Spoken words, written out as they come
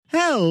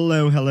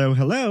Hello, hello,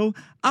 hello.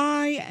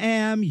 I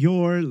am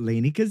your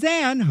Lainey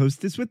Kazan,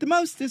 hostess with the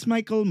mostest,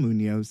 Michael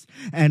Munoz.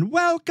 And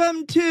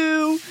welcome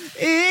to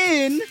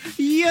In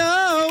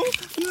Yo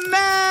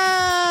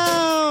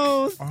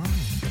Mouth.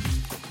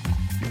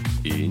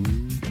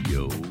 In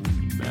Yo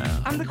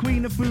Mouth. I'm the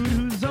queen of food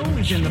who's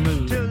always in the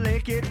mood to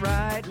lick it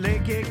right,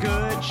 lick it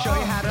good, show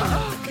you how to.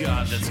 Oh,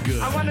 God, that's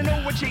good. I want to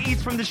know what you eat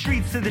from the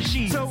streets to the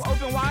sheets. So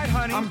open wide,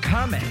 honey. I'm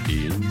coming.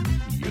 In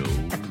Yo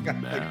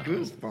Got Mouth. the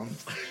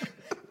goosebumps.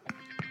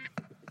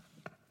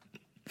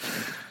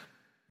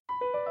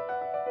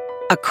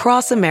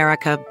 Across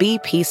America,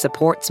 BP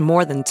supports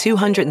more than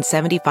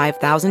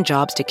 275,000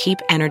 jobs to keep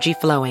energy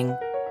flowing.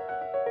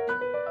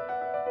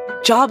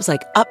 Jobs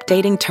like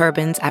updating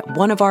turbines at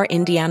one of our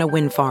Indiana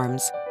wind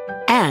farms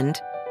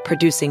and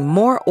producing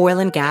more oil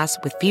and gas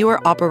with fewer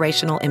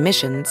operational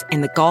emissions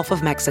in the Gulf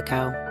of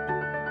Mexico.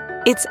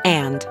 It's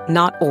and,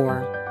 not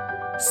or.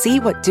 See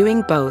what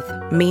doing both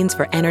means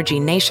for energy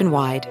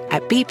nationwide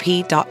at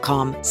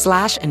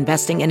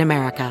bp.com/investing in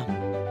America.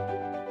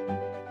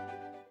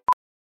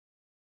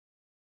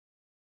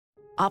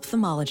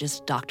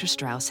 Ophthalmologist Dr.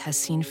 Strauss has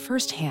seen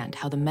firsthand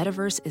how the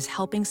metaverse is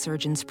helping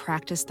surgeons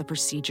practice the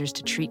procedures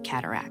to treat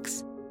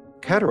cataracts.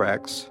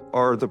 Cataracts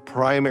are the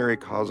primary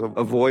cause of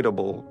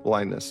avoidable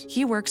blindness.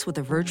 He works with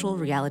a virtual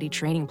reality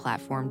training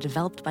platform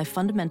developed by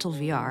Fundamental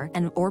VR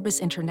and Orbis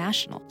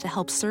International to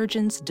help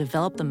surgeons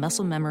develop the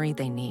muscle memory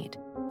they need.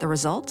 The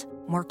result?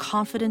 More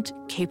confident,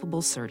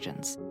 capable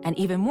surgeons. And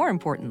even more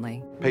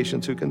importantly,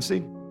 Patients who can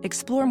see.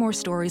 explore more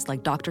stories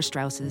like Dr.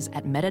 Strauss's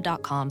at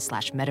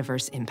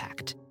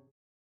meta.com/metaverseimpact.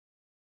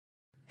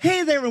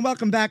 Hey there and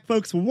welcome back,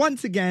 folks.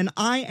 Once again,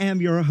 I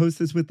am your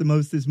hostess with the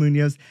mostest,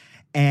 Munoz,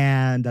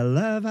 and the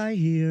love I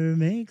hear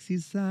makes you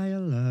sigh a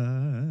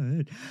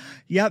lot.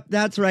 Yep,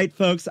 that's right,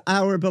 folks.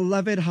 Our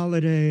beloved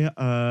holiday,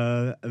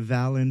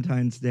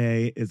 Valentine's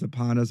Day, is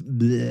upon us.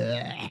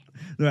 Blech.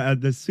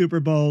 The Super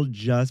Bowl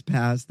just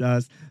passed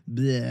us.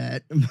 Blech.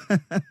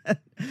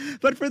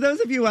 But for those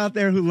of you out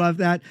there who love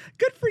that,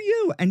 good for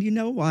you. And you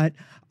know what?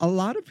 A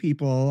lot of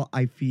people,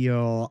 I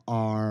feel,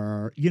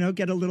 are,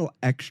 get a little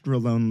extra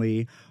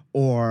lonely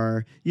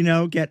or,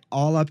 get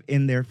all up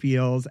in their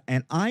feels.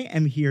 And I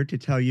am here to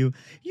tell you,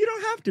 you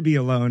don't have to be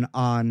alone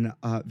on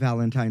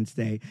Valentine's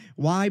Day.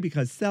 Why?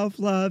 Because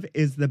self-love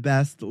is the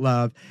best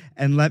love.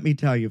 And let me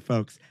tell you,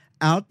 folks,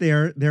 out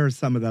there are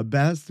some of the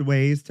best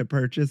ways to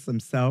purchase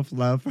some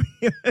self-love for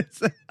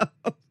yourself.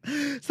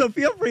 So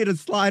feel free to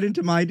slide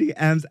into my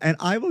DMs and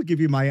I will give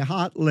you my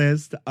hot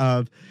list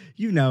of,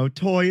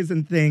 toys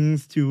and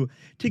things to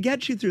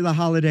get you through the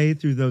holiday,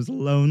 through those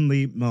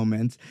lonely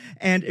moments.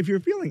 And if you're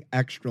feeling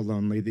extra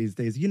lonely these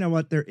days, you know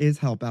what? There is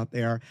help out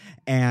there.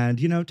 And,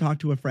 talk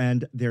to a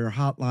friend. There are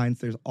hotlines.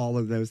 There's all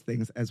of those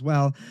things as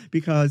well.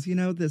 Because,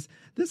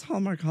 this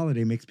Hallmark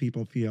holiday makes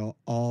people feel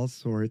all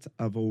sorts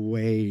of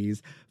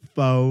ways.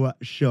 Faux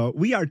show.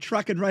 We are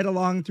trucking right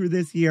along through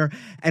this year.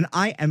 And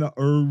I am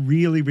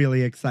really,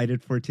 really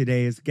excited for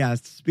today's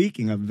guest.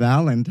 Speaking of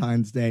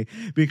Valentine's Day,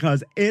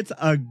 because it's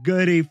a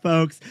goodie, folks.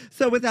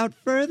 So without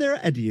further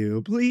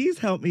ado, please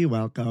help me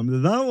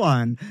welcome the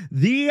one,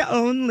 the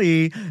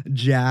only,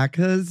 Jack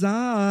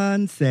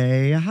Hazan.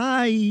 Say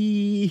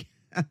hi.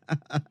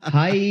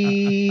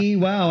 Hi.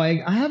 Wow.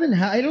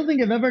 I don't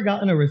think I've ever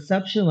gotten a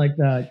reception like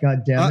that.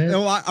 God damn it.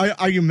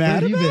 Are you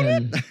mad about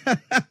it?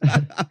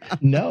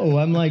 No,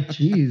 I'm like,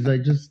 geez, I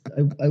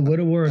would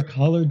have wore a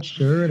collared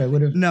shirt. I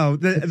would have. No,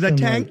 the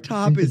tank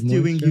top is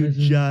doing you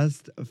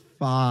just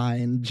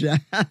fine,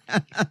 Jack.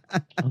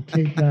 I'll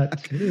take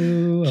that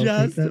too.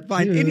 Just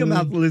fine. In your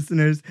mouth,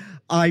 listeners.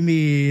 I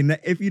mean,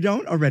 if you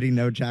don't already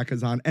know Jack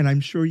Hazan, and I'm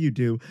sure you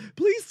do,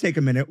 please take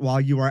a minute while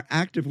you are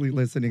actively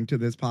listening to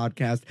this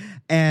podcast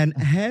and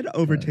head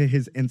over to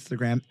his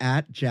Instagram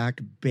at Jack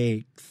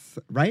Bakes.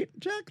 Right,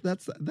 Jack?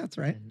 That's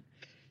right.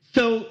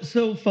 So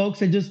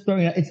folks, I just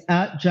throwing it out. It's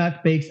at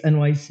Jack Bakes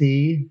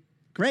NYC.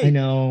 Great. I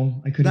know.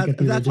 I couldn't get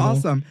the That's original.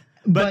 awesome.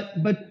 But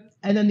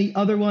and then the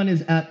other one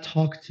is at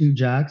Talk to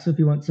Jack. So if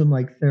you want some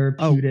like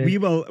therapeutic.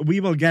 Oh, we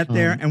will get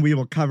there and we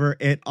will cover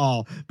it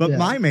all. But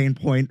my main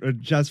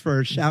point, just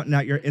for shouting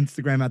out your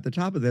Instagram at the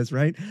top of this,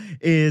 right,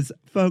 is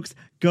folks,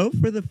 go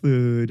for the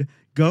food,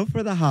 go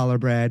for the challah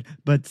bread,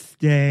 but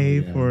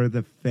stay for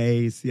the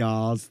face,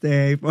 y'all.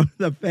 Stay for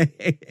the face.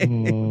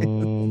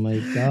 Oh my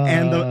God.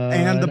 And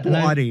the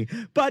body.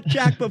 But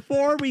Jack,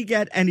 before we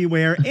get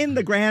anywhere in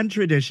the grand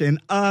tradition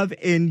of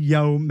In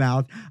Yo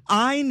Mouth,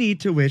 I need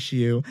to wish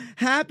you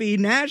happy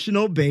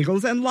National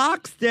Bagels and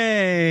Lox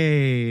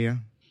Day.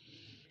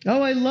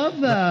 Oh, I love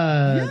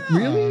that. Yeah.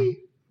 Really?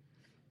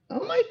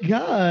 Oh my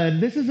God.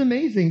 This is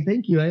amazing.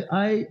 Thank you.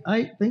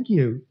 I thank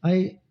you.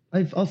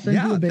 I'll send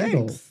you a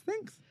bagel.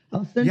 Thanks.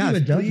 I'll send you a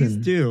dozen. Please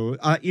do.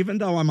 Even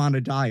though I'm on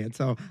a diet,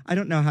 so I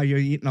don't know how you're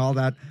eating all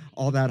that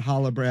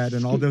challah bread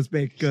and all those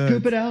baked goods.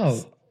 Scoop it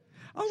out.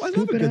 Oh, I love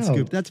Scoop a it good out.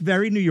 scoop. That's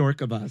very New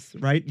York of us,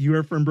 right?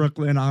 You're from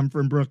Brooklyn. I'm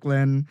from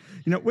Brooklyn.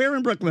 You know, where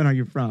in Brooklyn are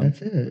you from?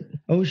 That's it.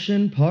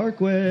 Ocean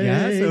Parkway.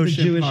 Yes, the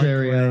Ocean Jewish Parkway.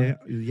 area.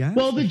 Yes.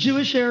 Well, the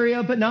Jewish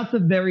area, but not the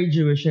very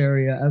Jewish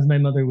area, as my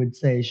mother would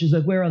say. She's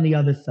like, we're on the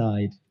other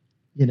side,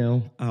 you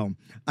know? Oh,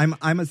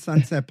 I'm a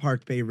Sunset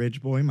Park Bay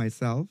Ridge boy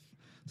myself.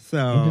 So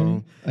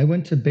Okay. I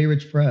went to Bay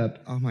Ridge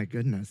Prep. Oh my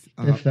goodness.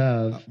 Fifth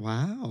Ave.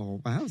 Wow.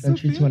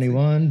 Century So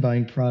 21,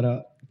 buying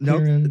Prada.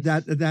 Nope, clearance.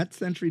 that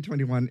Century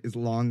 21 is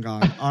long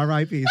gone.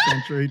 R.I.P.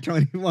 Century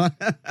 21.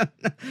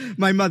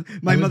 my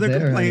mother there,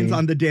 complains honey.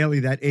 on the daily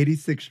that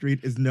 86th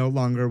Street is no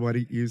longer what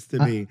it used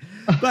to be.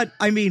 But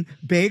I mean,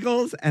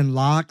 bagels and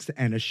lox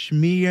and a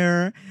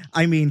schmear.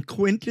 I mean,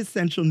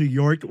 quintessential New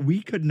York.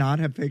 We could not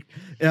have picked.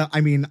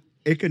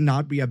 It could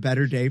not be a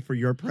better day for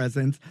your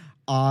presence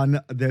on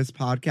this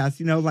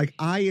podcast. You know, like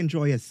I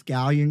enjoy a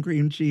scallion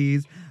cream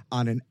cheese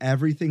on an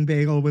everything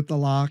bagel with the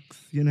lox.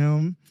 You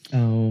know.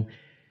 Oh.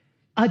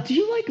 Do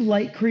you like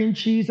light cream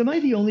cheese? Am I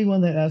the only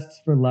one that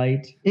asks for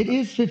light? It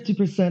is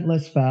 50%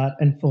 less fat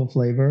and full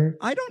flavor.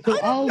 I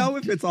don't know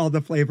if it's all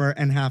the flavor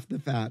and half the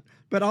fat,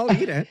 but I'll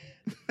eat it.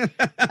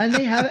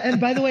 And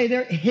by the way,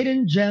 there are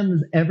hidden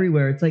gems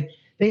everywhere. It's like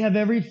they have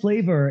every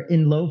flavor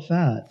in low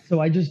fat. So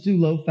I just do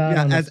low fat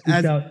on a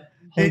scooped out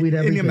whole wheat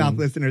everything. In Your Mouth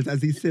listeners,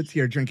 as he sits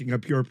here drinking a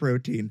pure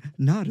protein,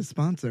 not a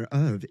sponsor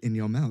of In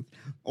Your Mouth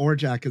or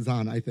Jack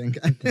Hazan, I think.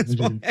 At this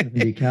point.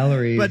 170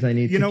 calories. But I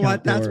need you to know count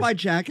what? That's more. why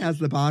Jack has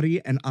the body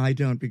and I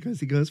don't,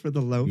 because he goes for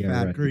the low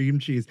fat right. cream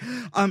cheese.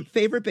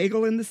 Favorite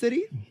bagel in the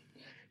city?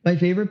 My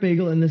favorite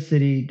bagel in the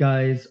city,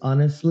 guys,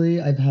 honestly,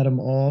 I've had them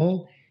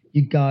all.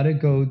 You gotta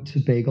go to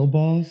Bagel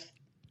Boss.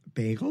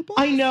 Bagel Boss?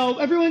 I know.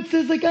 Everyone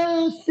says like,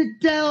 oh,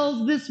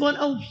 Siddell's, this one.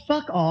 Oh,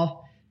 fuck off.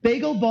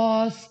 Bagel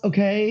Boss,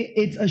 okay?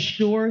 It's a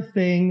sure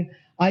thing.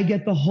 I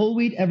get the whole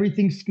wheat,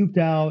 everything scooped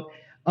out.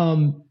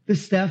 The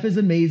staff is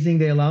amazing.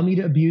 They allow me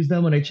to abuse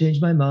them when I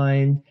change my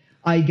mind.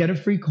 I get a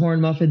free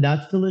corn muffin.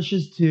 That's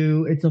delicious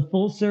too. It's a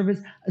full service.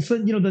 So,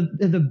 you know,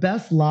 the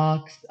best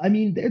lox. I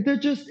mean, they're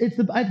just,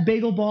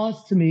 Bagel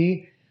Boss to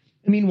me.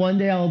 I mean, one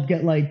day I'll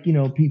get like, you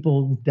know,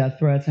 people with death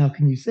threats. How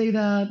can you say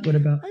that? What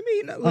about? I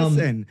mean,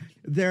 listen,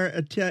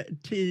 they're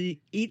to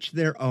each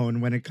their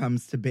own when it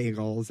comes to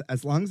bagels,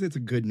 as long as it's a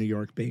good New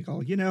York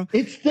bagel, you know?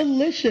 It's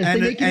delicious. They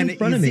make it in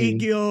front of me.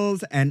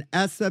 Ezekiel's and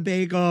Essa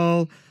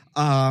bagel,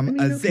 okay.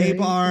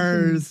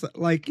 Zabar's,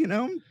 like, you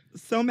know,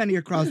 so many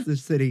across the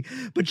city.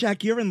 But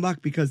Jack, you're in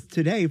luck because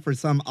today, for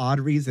some odd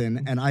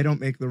reason, and I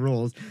don't make the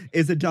rules,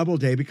 is a double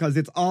day because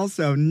it's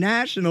also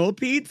National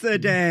Pizza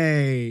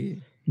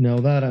Day. No,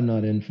 that I'm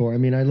not in for. I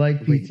mean, I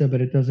like pizza,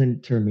 but it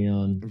doesn't turn me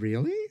on.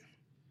 Really?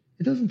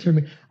 It doesn't turn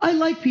me. I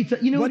like pizza.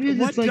 You know what it is?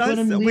 It's like when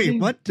I'm leaving. Wait,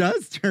 what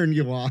does turn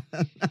you on?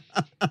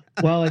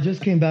 Well, I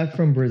just came back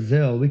from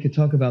Brazil. We could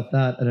talk about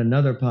that at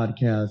another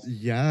podcast.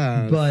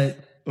 Yeah. But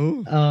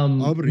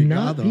obrigado.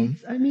 not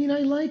pizza. I mean,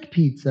 I like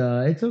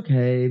pizza. It's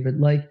okay, but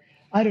like,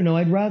 I don't know.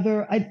 I'd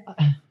rather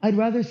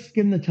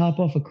skim the top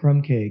off a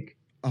crumb cake.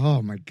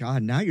 Oh my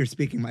God! Now you're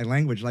speaking my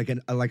language, like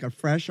a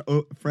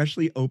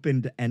freshly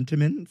opened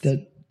Entenmann's.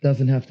 That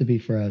doesn't have to be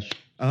fresh.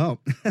 Oh.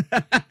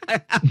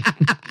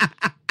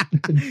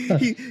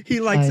 he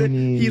likes it.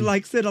 He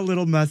likes it a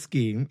little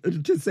musky,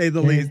 to say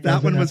the least.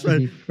 That one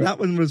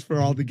was for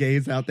all the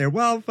gays out there.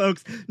 Well,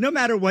 folks, no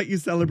matter what you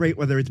celebrate,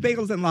 whether it's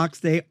Bagels and Lox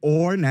Day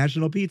or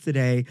National Pizza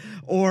Day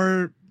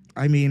or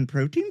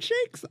protein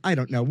shakes? I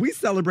don't know. We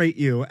celebrate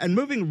you. And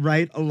moving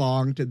right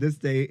along to this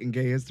day in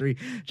gay history,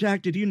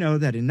 Jack, did you know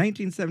that in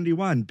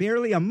 1971,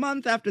 barely a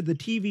month after the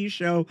TV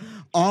show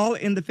All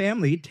in the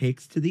Family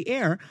takes to the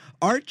air,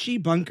 Archie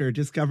Bunker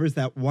discovers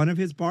that one of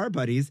his bar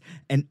buddies,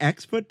 an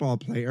ex-football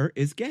player,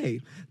 is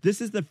gay. This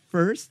is the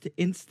first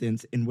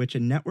instance in which a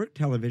network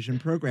television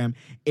program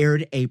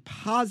aired a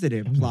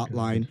positive plot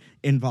line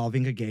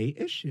involving a gay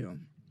issue.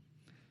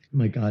 Oh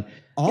my God.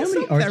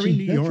 Also very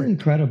New York. That's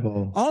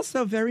incredible.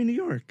 Also very New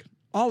York.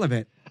 All of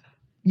it.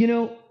 You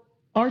know,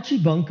 Archie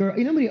Bunker,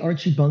 you know how many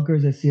Archie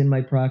Bunkers I see in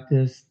my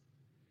practice?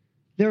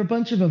 They're a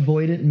bunch of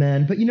avoidant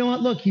men. But you know what?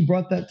 Look, he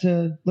brought that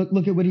to,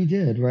 look at what he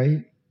did,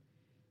 right?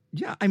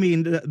 Yeah,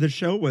 the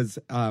show was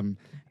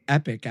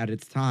epic at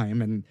its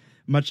time. And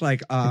much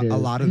like a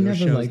lot of those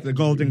shows, the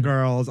Golden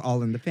Girls,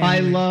 All in the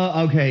Family.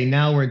 Okay,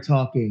 now we're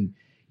talking.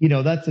 You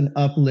know, that's an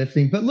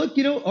uplifting. But look,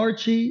 you know,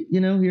 Archie,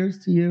 you know,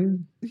 here's to you.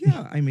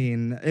 Yeah,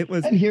 it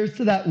was. And here's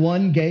to that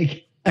one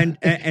gay and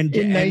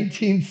in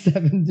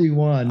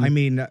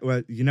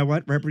 1971. You know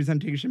what?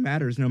 Representation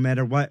matters no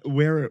matter what,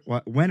 where,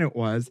 when it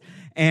was.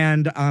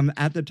 And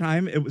at the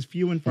time, it was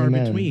few and far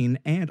between.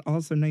 And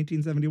also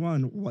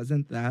 1971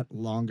 wasn't that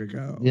long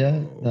ago.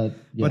 Yeah.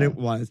 But it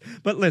was.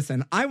 But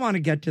listen, I want to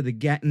get to the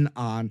getting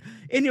on.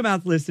 In Your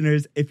Mouth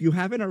listeners, if you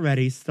haven't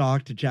already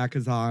stalked Jack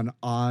Hazan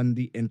on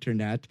the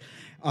internet,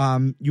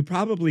 you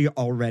probably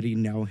already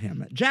know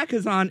him. Jack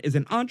Hazan is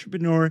an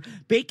entrepreneur,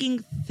 baking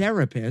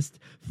therapist,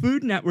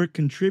 Food Network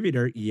contributor,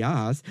 contributor,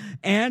 yes,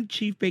 and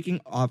chief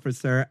baking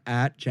officer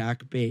at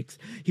Jack Bakes.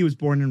 He was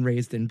born and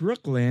raised in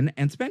Brooklyn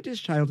and spent his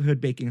childhood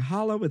baking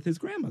challah with his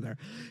grandmother.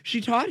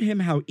 She taught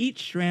him how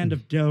each strand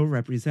of dough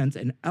represents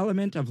an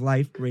element of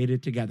life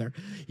braided together.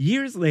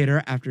 Years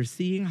later, after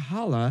seeing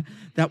challah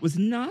that was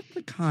not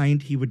the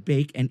kind he would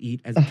bake and eat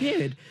as a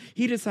kid,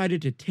 he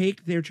decided to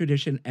take their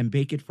tradition and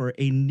bake it for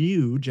a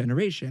new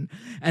generation.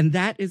 And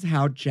that is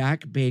how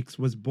Jack Bakes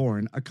was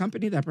born, a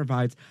company that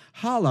provides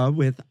challah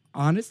with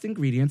honest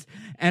ingredients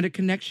and a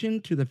connection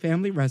to the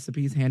family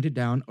recipes handed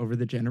down over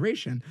the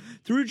generation.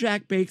 Through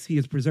Jack Bakes, he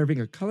is preserving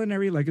a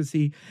culinary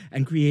legacy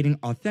and creating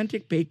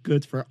authentic baked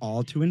goods for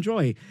all to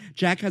enjoy.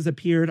 Jack has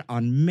appeared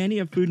on many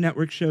a Food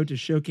Network show to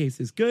showcase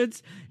his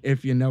goods,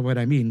 if you know what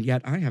I mean.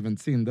 Yet I haven't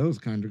seen those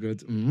kind of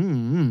goods.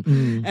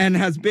 And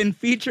has been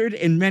featured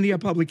in many a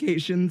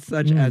publications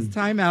such as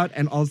Time Out,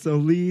 and also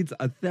leads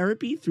a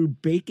therapy through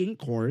baking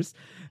course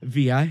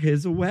via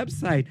his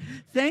website.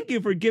 Thank you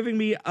for giving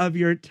me of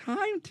your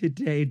time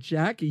today,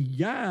 Jack.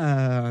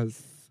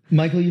 Yes.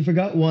 Michael, you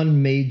forgot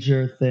one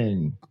major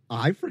thing.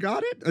 I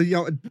forgot it?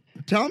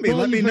 Tell me, Well,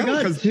 let me you know.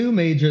 forgot Because two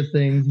major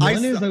things.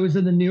 One is I was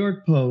in the New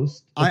York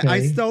Post. Okay?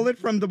 I stole it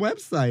from the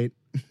website.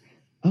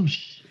 Oh,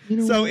 you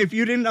know So what? if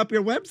you didn't up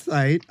your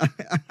website,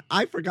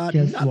 I forgot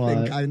Guess nothing,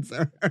 what? kind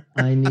sir.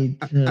 I need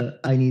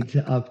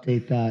to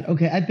update that.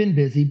 Okay, I've been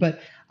busy, but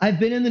I've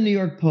been in the New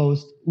York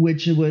Post,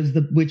 which was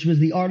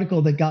the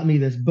article that got me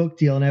this book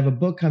deal, and I have a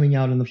book coming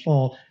out in the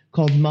fall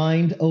called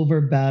Mind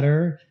Over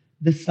Batter: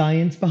 The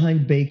Science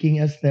Behind Baking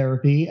as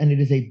Therapy, and it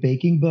is a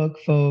baking book,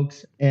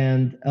 folks.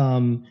 And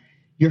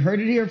you heard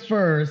it here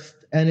first,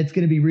 and it's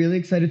going to be really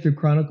excited through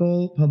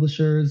Chronicle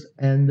Publishers,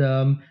 and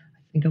I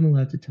think I'm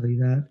allowed to tell you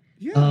that.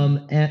 Yeah.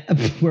 And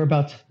we're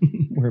about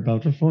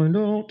to find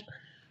out.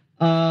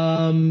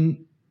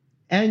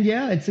 And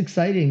yeah, it's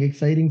exciting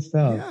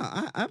stuff.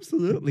 Yeah,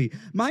 absolutely.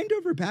 Mind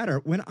Over Batter.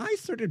 When I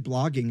started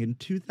blogging in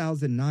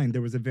 2009,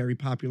 there was a very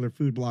popular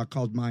food blog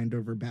called Mind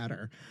Over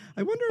Batter.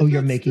 I wonder if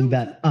You're that's making still-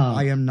 that up.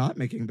 I am not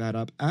making that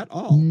up at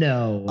all.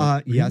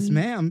 No. Yes, Really?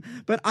 ma'am.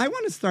 But I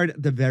want to start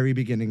at the very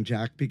beginning,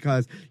 Jack,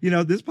 because,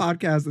 this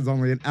podcast is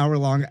only an hour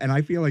long, and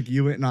I feel like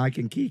you and I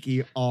can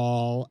kiki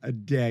all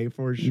day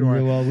for sure.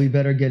 Yeah, well, we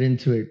better get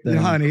into it then.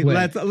 Honey,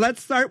 quick.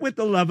 let's start with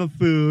the love of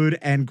food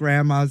and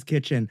grandma's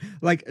kitchen.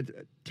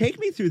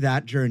 Take me through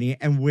that journey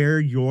and where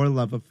your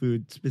love of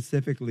food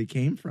specifically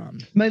came from.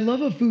 My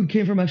love of food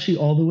came from actually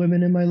all the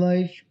women in my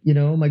life.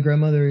 My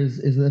grandmother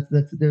is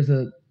there's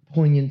a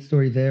poignant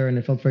story there, and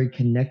I felt very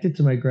connected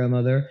to my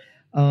grandmother,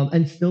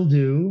 and still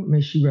do.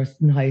 May she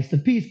rest in the highest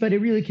of peace. But it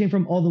really came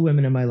from all the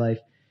women in my life,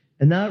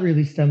 and that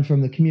really stemmed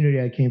from the community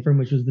I came from,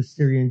 which was the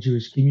Syrian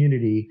Jewish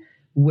community,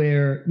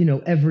 where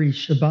every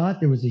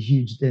Shabbat there was a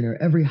huge dinner.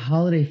 Every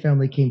holiday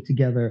family came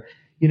together.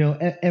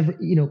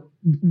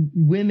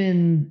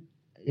 Women.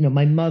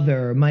 My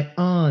mother, my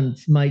aunt,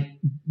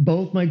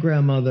 both my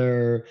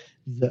grandmother,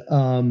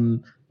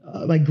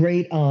 my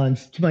great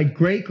aunts, to my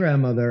great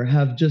grandmother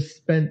have just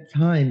spent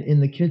time in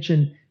the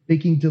kitchen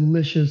baking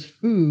delicious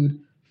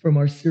food from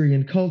our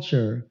Syrian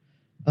culture.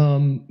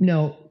 My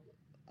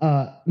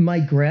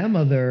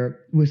grandmother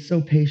was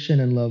so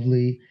patient and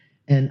lovely,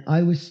 and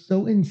I was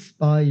so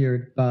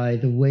inspired by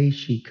the way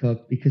she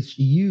cooked, because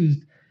she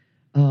used,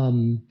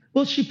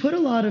 she put a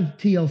lot of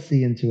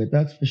TLC into it,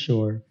 that's for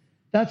sure.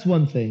 That's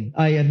one thing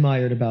I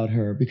admired about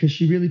her, because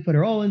she really put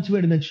her all into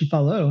it, and then she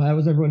followed, how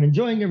was everyone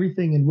enjoying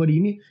everything, and what do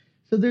you need?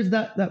 So there's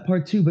that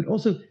part too, but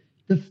also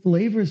the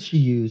flavors she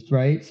used,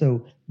 right?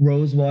 So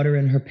rose water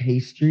in her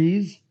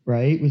pastries,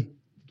 right,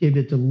 gave it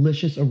a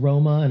delicious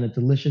aroma and a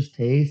delicious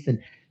taste,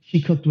 and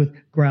she cooked with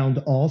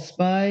ground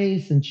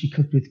allspice, and she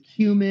cooked with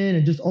cumin,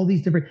 and just all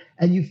these different,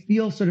 and you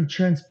feel sort of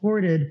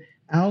transported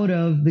out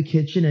of the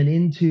kitchen and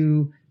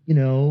into,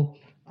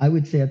 I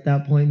would say at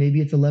that point,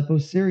 maybe it's Aleppo,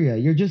 Syria.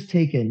 You're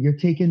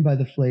taken by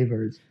the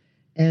flavors.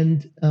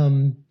 And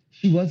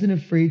she wasn't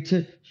afraid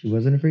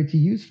to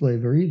use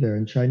flavor either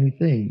and try new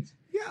things.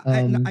 Yeah,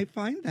 and I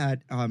find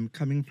that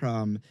coming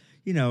from,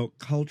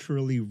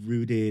 culturally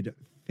rooted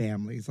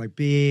families, like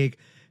big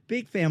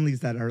families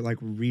that are like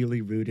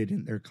really rooted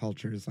in their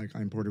cultures. Like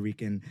I'm Puerto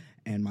Rican,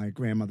 and my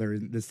grandmother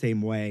the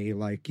same way.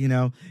 Like,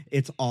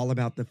 it's all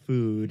about the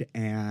food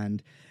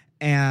and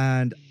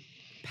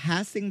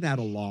passing that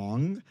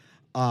along.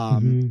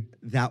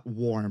 That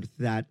warmth,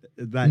 that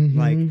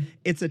like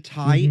it's a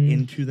tie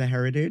into the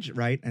heritage,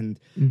 right? And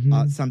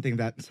something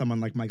that someone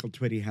like Michael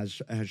Twitty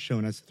has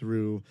shown us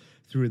through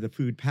the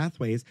food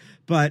pathways.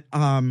 But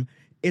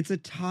it's a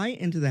tie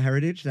into the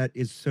heritage that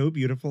is so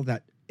beautiful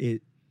that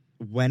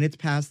when it's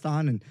passed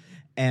on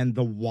and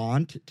the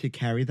want to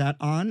carry that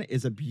on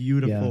is a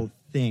beautiful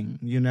thing,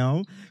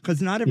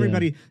 because not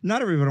everybody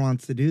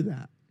wants to do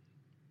that.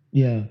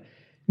 Yeah.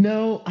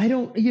 No, I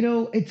don't.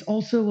 It's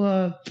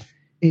also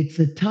it's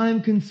a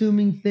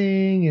time-consuming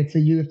thing.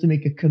 You have to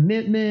make a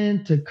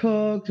commitment to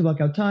cook, to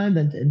block out time,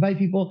 then to invite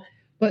people.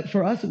 But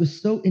for us, it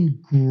was so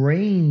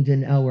ingrained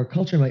in our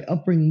culture, my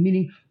upbringing,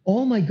 meaning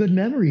all my good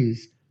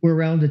memories were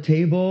around a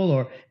table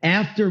or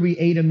after we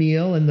ate a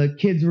meal in the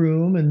kids'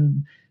 room,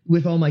 and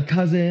with all my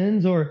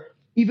cousins, or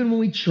even when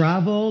we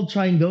travel,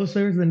 trying those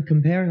flavors and then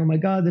comparing. Oh my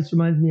God, this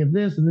reminds me of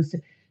this and this.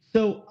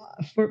 So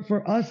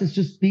for us, it's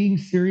just being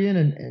Syrian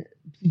and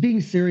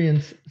being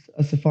Syrian,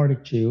 a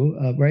Sephardic Jew,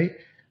 right?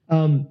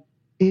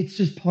 It's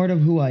just part of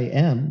who I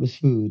am with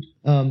food.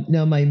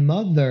 Now, my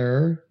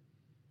mother,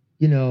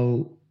 you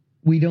know,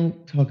 we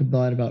don't talk a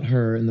lot about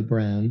her in the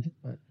brand,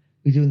 but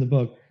we do in the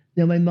book.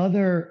 Now, my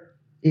mother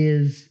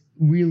is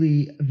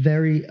really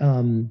very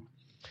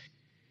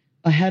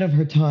ahead of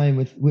her time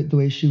with the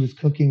way she was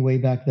cooking way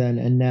back then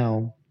and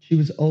now. She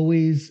was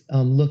always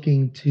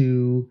looking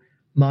to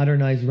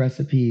modernize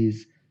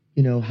recipes.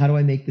 You know, how do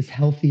I make this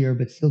healthier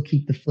but still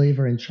keep the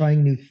flavor, and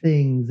trying new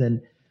things,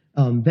 and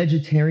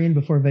vegetarian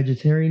before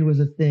vegetarian was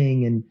a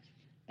thing,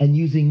 and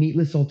using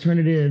meatless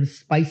alternatives,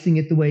 spicing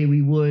it the way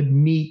we would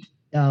meat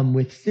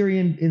with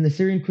Syrian in the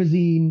Syrian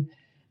cuisine.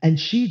 And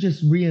she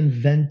just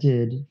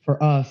reinvented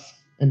for us,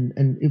 and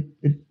it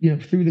you know,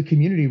 through the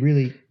community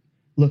really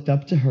looked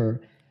up to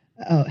her.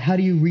 How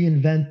do you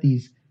reinvent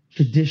these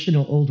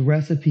traditional old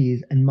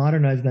recipes and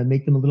modernize them,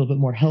 make them a little bit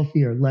more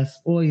healthier, less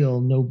oil,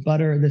 no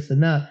butter, this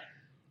and that,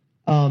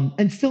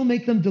 and still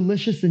make them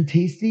delicious and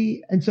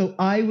tasty? And so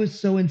I was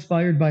so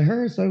inspired by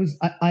her. So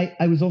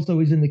I was also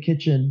always in the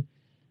kitchen,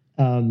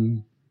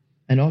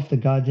 and off the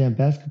goddamn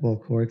basketball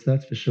courts,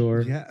 that's for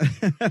sure. Yeah.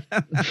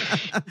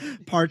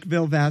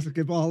 Parkville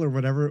basketball or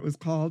whatever it was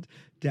called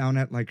down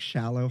at like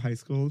Shallow High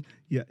School.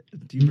 Yeah.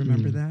 Do you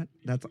remember that?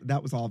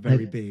 That was all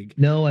very big.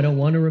 No, I don't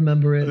want to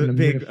remember it. And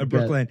Big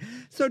Brooklyn.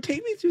 So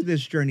take me through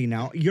this journey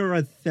now. You're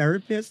a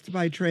therapist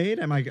by trade.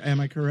 Am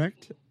I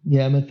correct?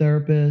 Yeah, I'm a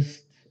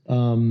therapist.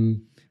 So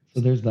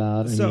there's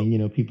that. I mean, you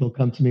know, people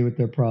come to me with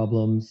their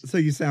problems. So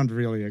you sound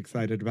really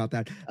excited about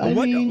that.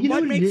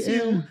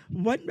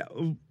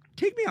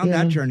 Take me on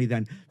that journey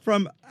then.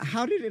 From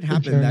how did it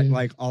happen that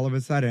like all of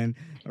a sudden,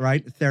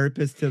 right,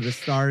 therapist to the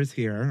stars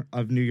here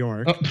of New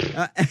York.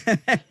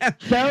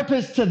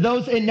 Therapist to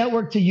those in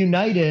network to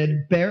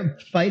United,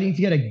 fighting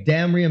to get a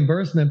damn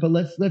reimbursement. But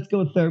let's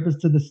go therapist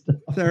to the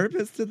stars.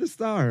 Therapist to the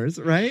stars,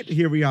 right?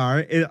 Here we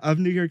are of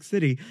New York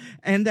City.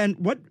 And then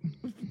what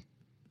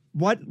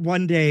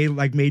one day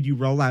like made you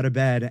roll out of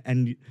bed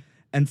and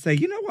say,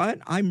 you know what,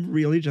 I'm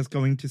really just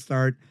going to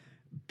start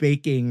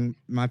baking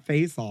my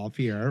face off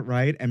here,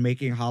 right? And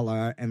making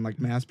challah and like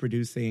mass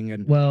producing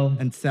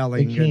and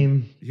selling. It came,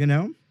 and, you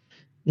know?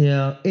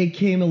 Yeah, it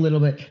came a little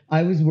bit.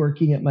 I was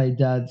working at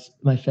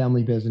my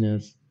family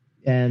business,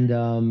 and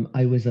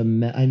I was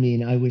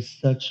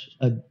such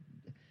a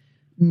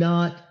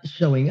not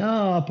showing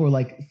up, or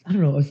like, I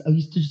don't know, I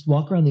used to just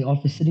walk around the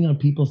office sitting on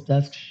people's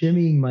desks,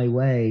 shimmying my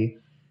way,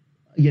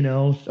 you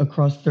know,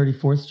 across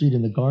 34th Street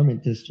in the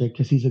garment district,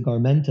 because he's a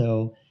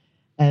garmento.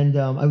 And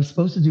I was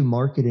supposed to do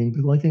marketing,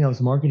 but the only thing I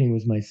was marketing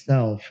was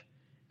myself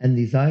and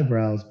these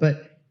eyebrows.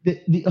 But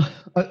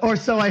or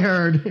so I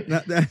heard.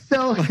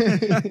 So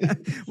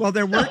well,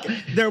 they're working.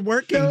 So,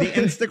 the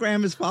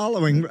Instagram is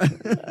following.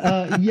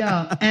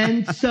 Yeah.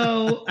 And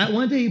so at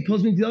one day he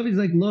pulls me to the office. He's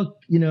like, "Look,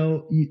 you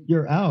know,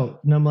 you're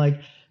out." And I'm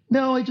like,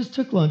 "No, I just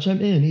took lunch.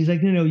 I'm in." He's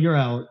like, "No, you're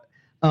out."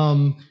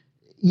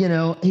 You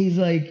know, he's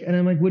like, and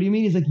I'm like, "What do you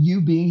mean?" He's like, "You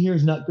being here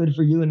is not good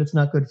for you, and it's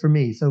not good for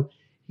me." So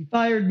he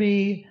fired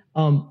me.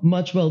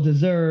 Much well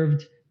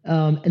deserved.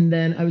 And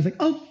then I was like,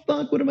 oh,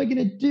 fuck, what am I going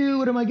to do?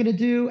 What am I going to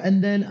do?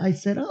 And then I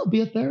said, oh, I'll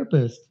be a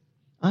therapist.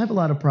 I have a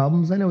lot of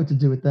problems. I know what to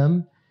do with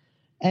them.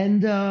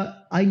 And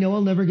I know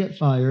I'll never get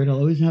fired. I'll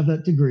always have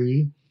that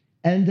degree.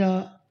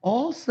 And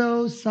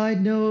also,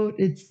 side note,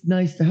 it's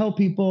nice to help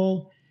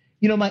people.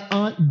 You know, my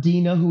Aunt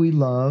Dina, who we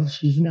love,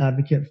 she's an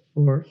advocate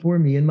for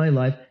me in my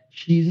life.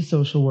 She's a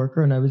social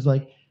worker. And I was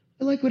like,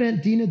 I like what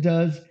Aunt Dina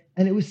does.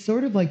 And it was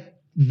sort of like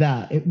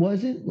that. It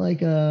wasn't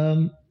like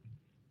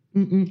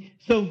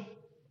So,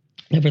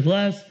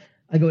 nevertheless,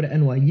 I go to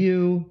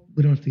NYU.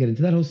 We don't have to get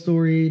into that whole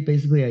story.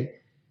 Basically, I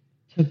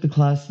took the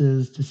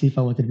classes to see if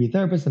I wanted to be a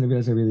therapist, and I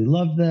realized I really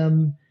loved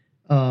them.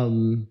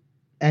 And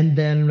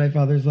then my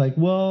father's like,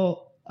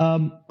 well,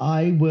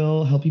 I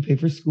will help you pay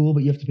for school,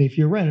 but you have to pay for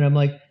your rent. And I'm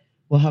like,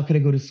 well, how could I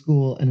go to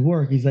school and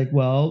work? He's like,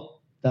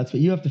 well, that's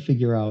what you have to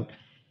figure out.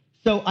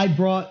 So I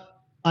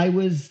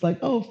was like,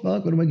 oh,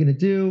 fuck, what am I going to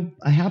do?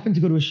 I happened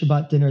to go to a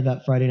Shabbat dinner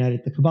that Friday night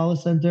at the Kabbalah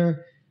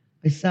Center.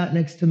 I sat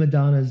next to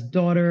Madonna's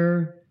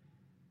daughter.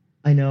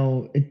 I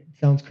know it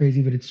sounds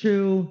crazy, but it's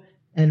true.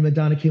 And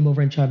Madonna came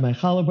over and tried my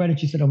challah bread, and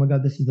she said, oh my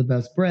God, this is the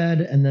best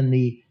bread. And then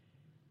the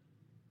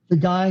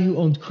guy who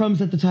owned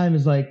Crumbs at the time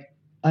is like,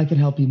 I could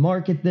help you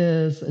market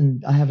this,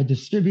 and I have a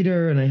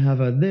distributor, and I have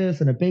a this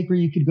and a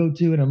bakery you could go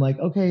to. And I'm like,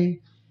 okay.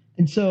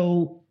 And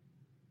so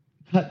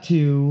cut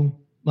to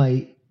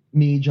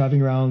me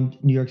driving around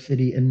New York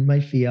City in my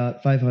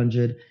Fiat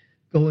 500,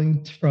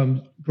 going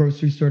from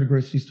grocery store to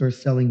grocery store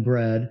selling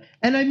bread.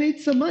 And I made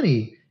some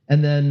money.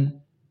 And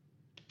then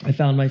I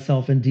found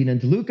myself in Dina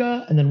and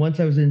DeLuca. And then once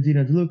I was in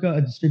Dina and DeLuca,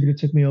 a distributor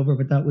took me over,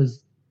 but that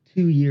was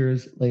 2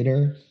 years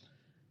later.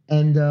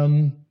 And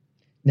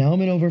now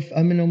I'm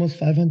in almost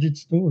 500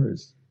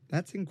 stores.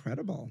 That's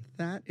incredible.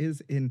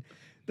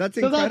 That's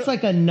So incredible. that's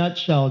like a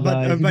nutshell,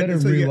 guys. You better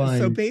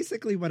rewind. So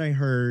basically what I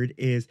heard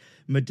is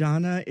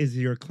Madonna is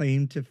your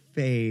claim to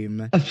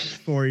fame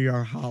for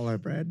your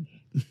challah bread.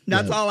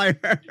 That's all I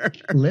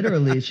heard.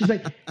 Literally. She's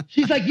like,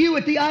 you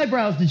with the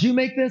eyebrows, did you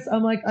make this?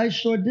 I'm like, I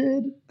sure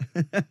did.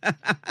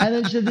 And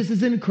then she said, this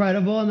is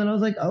incredible. And then I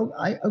was like,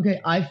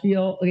 I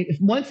feel like if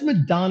once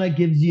Madonna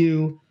gives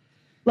you,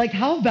 like,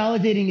 how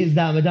validating is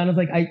that? Madonna's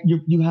like,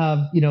 you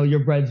have, your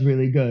bread's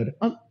really good.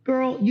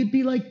 Girl, you'd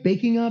be like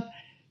baking up,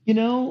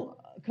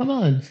 come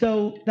on.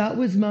 So that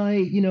was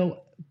my,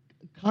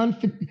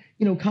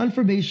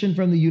 confirmation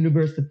from the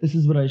universe that this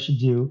is what I should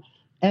do.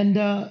 And,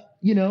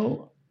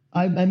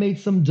 I made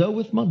some dough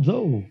with my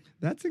dough.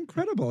 That's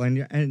incredible.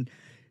 And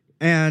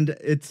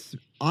it's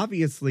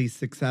obviously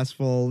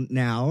successful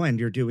now, and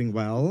you're doing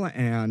well.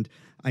 And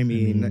I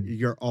mean,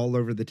 you're all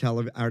over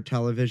the our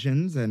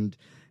televisions and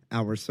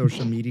our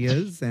social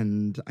medias.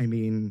 And I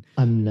mean,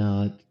 I'm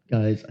not,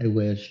 guys. I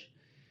wish.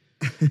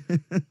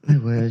 I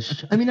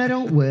wish. I mean, I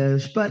don't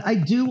wish, but I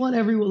do want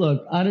everyone.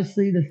 Look,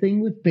 honestly, the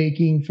thing with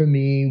baking for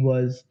me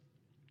was,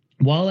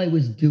 while I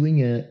was doing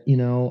it,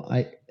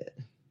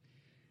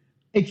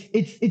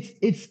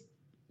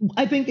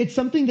 I think it's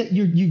something that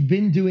you've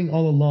been doing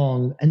all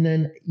along, and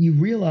then you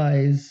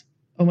realize,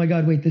 oh my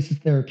God, wait, this is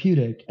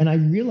therapeutic. And I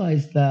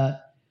realized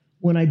that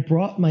when I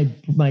brought my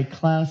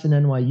class in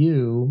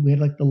NYU, we had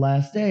like the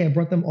last day, I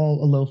brought them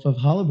all a loaf of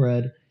challah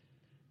bread,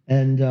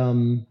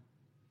 and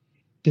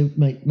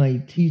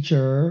my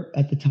teacher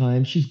at the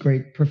time, she's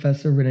great,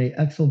 Professor Renee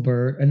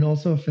Exelbert, and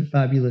also a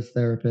fabulous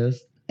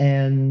therapist.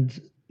 And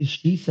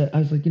she said, I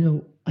was like,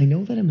 I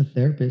know that I'm a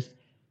therapist,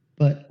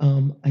 but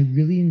I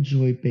really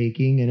enjoy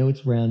baking. I know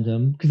it's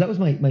random, because that was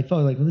my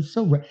thought. Like, well, it's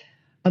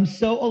I'm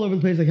so all over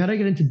the place. Like, how do I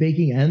get into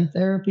baking and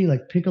therapy?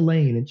 Like, pick a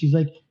lane. And she's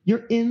like,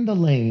 you're in the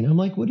lane. I'm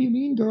like, what do you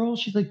mean, girl?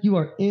 She's like, you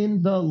are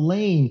in the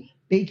lane.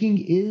 Baking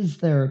is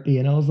therapy.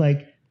 And I was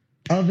like,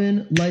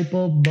 oven light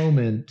bulb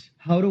moment.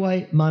 How do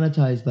I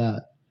monetize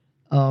that?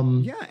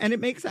 Yeah, and it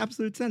makes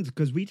absolute sense,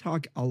 because we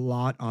talk a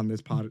lot on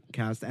this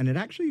podcast, and it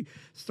actually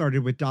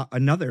started with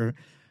another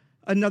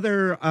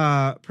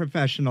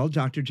professional,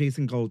 Dr.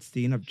 Jason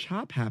Goldstein of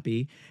Chop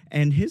Happy,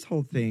 and his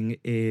whole thing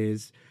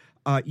is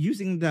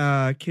using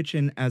the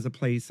kitchen as a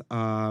place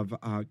of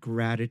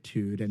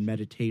gratitude and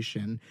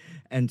meditation.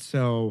 And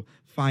so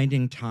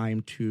finding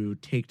time to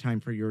take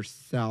time for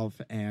yourself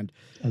and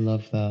I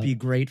love that. Be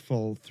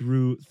grateful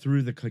through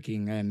the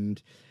cooking,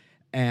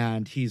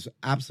 and he's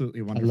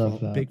absolutely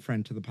wonderful. Big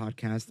friend to the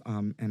podcast,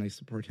 and I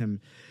support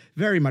him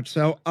very much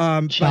so.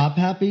 Chop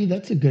Happy,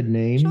 that's a good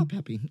name. Chop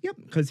Happy, yep,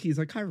 because he's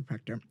a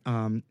chiropractor,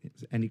 and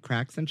he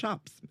cracks and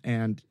chops,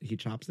 and he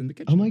chops in the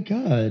kitchen. Oh my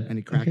God! And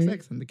he cracks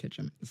eggs in the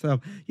kitchen. So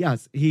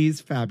yes,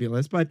 he's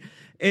fabulous. But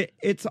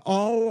it's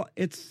all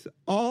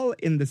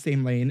in the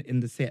same lane, in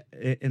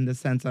the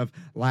sense of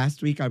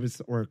last week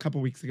or a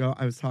couple weeks ago,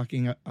 I was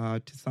talking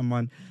to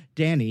someone,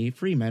 Danny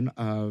Freeman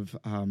of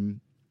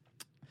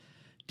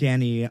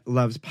Danny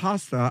Loves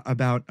Pasta,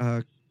 about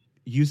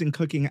using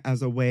cooking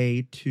as a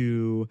way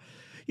to,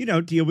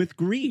 deal with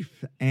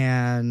grief.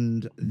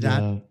 And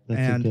that's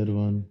a good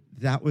one.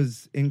 That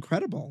was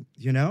incredible,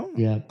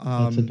 Yeah,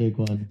 that's a big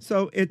one.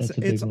 So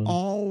it's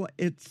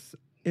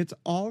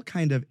all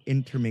kind of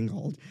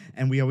intermingled.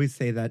 And we always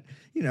say that,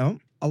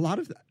 a lot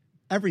of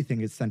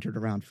everything is centered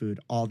around food.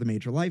 All the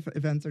major life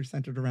events are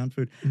centered around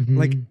food. Mm-hmm.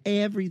 Like,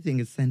 everything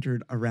is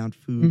centered around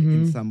food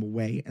in some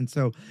way. And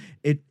so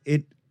it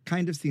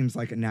kind of seems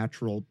like a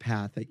natural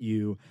path that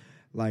you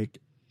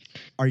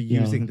are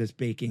using this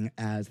baking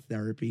as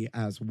therapy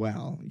as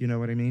well. You know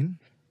what I mean?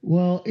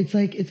 Well, it's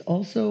like, it's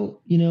also,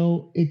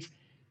 it's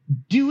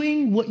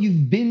doing what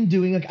you've been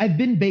doing. Like, I've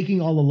been baking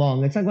all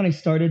along. It's like when I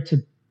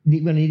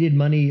needed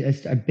money,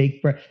 I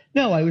baked bread.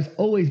 No, I was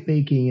always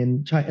baking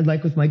and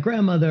like with my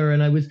grandmother,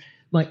 and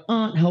my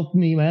aunt helped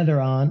me, my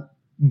other aunt,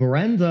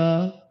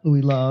 Brenda, who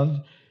we love,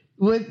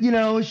 with,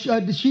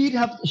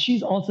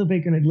 she's also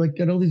baking. I'd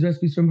get all these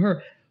recipes from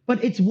her.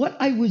 But it's what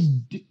I was,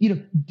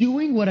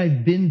 doing what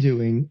I've been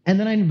doing. And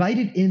then I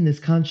invited in this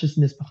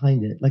consciousness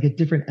behind it, like a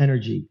different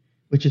energy,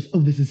 which is,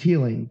 this is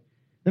healing.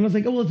 Then I was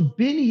like, well, it's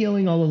been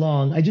healing all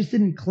along. I just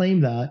didn't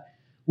claim that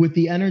with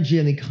the energy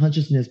and the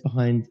consciousness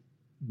behind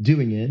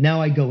doing it.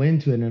 Now I go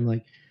into it and I'm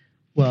like,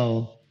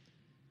 well,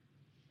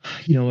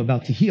 I'm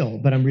about to heal,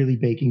 but I'm really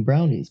baking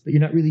brownies. But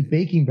you're not really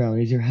baking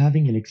brownies. You're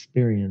having an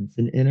experience,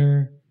 an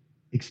inner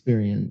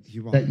experience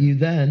that you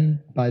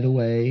then, by the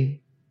way,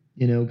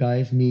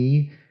 guys,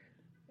 me,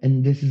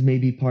 and this is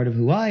maybe part of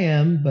who I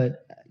am,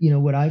 but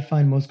what I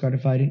find most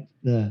gratifying,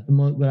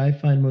 what I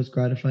find most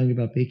gratifying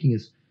about baking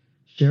is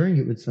sharing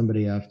it with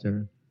somebody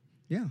after.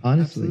 Yeah,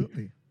 honestly,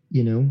 absolutely.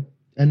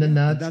 And then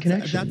that's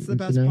connection. That's the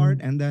best part.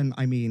 And then,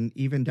 I mean,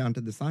 even down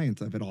to the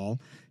science of it all,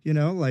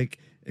 like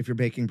if you're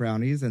baking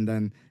brownies and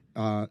then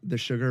the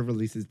sugar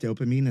releases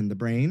dopamine in the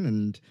brain,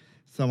 and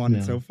so on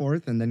and No. so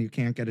forth. And then you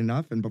can't get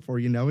enough. And before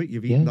you know it,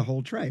 you've eaten the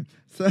whole tray.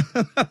 So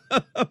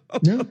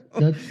No,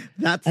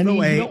 that's I the mean, you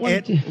way don't want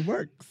it to-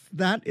 works.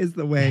 That is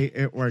the way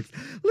it works.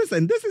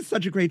 Listen, this is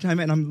such a great time,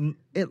 and I'm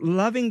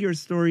loving your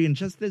story and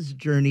just this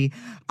journey.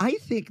 I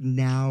think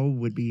now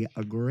would be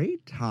a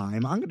great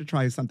time. I'm going to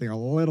try something a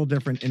little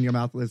different in your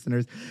mouth,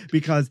 listeners,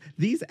 because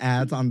these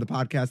ads on the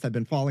podcast have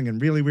been falling in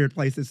really weird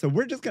places. So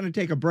we're just going to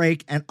take a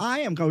break, and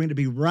I am going to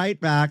be right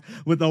back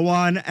with the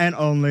one and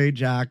only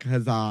Jack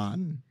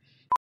Hazan.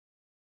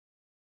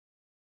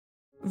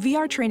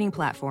 VR training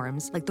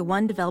platforms, like the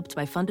one developed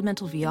by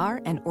Fundamental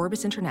VR and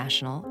Orbis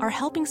International, are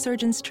helping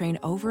surgeons train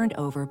over and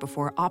over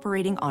before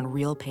operating on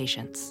real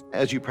patients.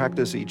 As you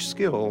practice each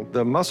skill,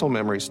 the muscle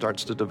memory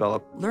starts to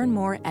develop. Learn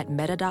more at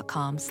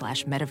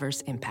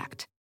meta.com/metaverse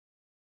impact.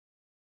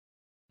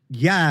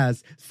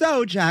 Yes.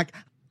 So, Jack,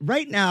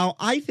 right now,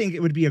 I think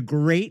it would be a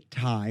great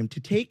time to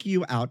take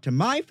you out to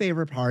my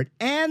favorite part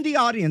and the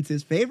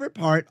audience's favorite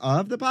part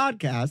of the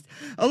podcast,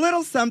 a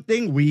little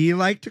something we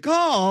like to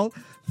call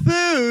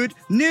Food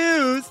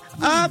News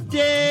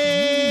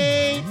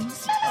Update. Food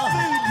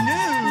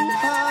news,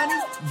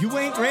 honey. You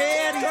ain't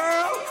ready,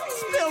 girl?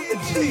 Spill the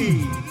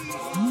tea.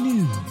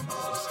 News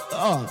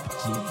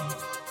Update.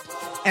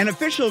 An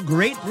official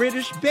Great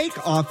British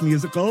Bake Off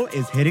musical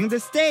is hitting the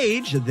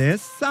stage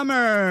this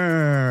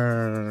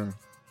summer.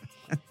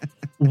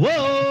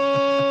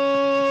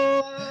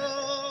 Whoa!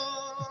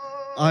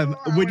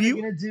 Would How you- are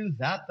they gonna do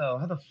that though?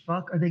 How the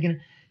fuck are they gonna?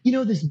 You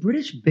know, this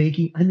British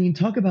baking. I mean,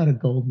 talk about a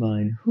gold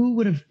mine. Who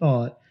would have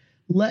thought?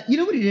 You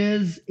know what it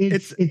is?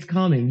 It's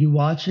calming. You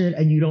watch it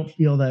and you don't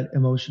feel that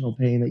emotional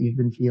pain that you've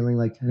been feeling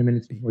like 10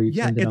 minutes before you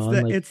turned it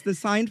on. It's the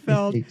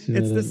Seinfeld. takes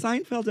It's the a-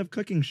 Seinfeld of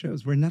cooking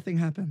shows where nothing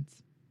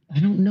happens. I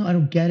don't know. I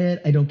don't get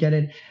it.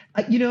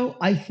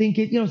 I think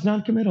it's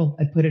non-committal.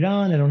 I put it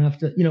on. I don't have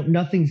to,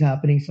 nothing's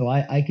happening. So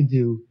I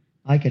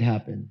could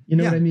happen. You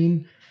know Yeah. what I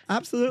mean?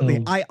 Absolutely.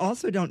 So- I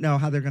also don't know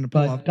how they're going to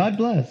But God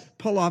bless.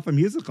 pull off a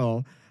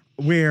musical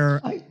where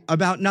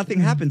about nothing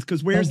happens,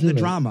 because where's I'll do the it.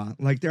 drama?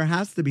 Like, there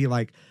has to be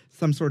like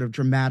some sort of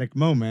dramatic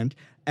moment,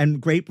 and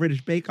Great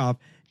British Bake Off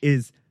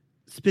is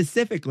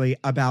specifically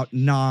about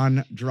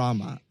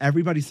non-drama.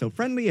 Everybody's so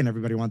friendly and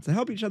everybody wants to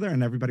help each other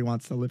and everybody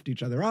wants to lift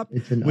each other up,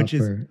 It's an which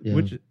upper, yeah.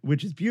 is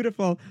which is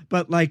beautiful.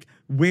 But like,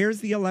 where's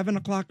the 11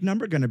 o'clock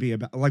number going to be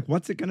about? Like,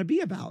 what's it going to be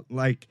about?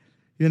 Like,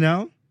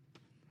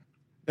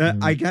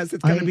 I guess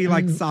it's going to be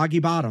like Soggy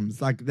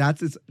Bottoms. Like,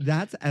 that's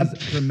as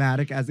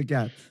dramatic as it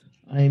gets.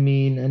 I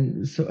mean,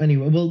 and so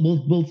anyway,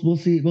 we'll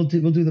see. We'll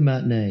do the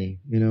matinee.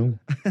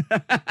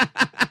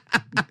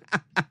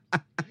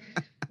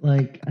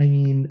 Like, I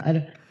mean,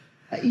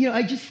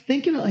 I just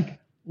think about like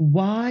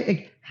why,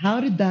 like,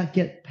 how did that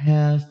get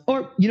passed?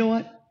 Or you know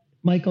what,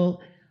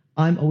 Michael,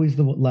 I'm always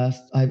the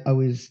last. I'm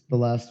always the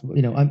last.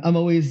 I'm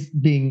always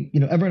being.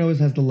 Everyone always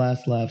has the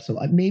last laugh. So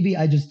maybe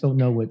I just don't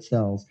know what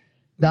sells.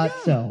 That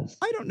sells.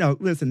 I don't know.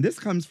 Listen, this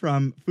comes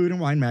from Food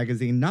and Wine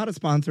Magazine, not a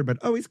sponsor,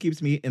 but always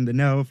keeps me in the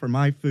know for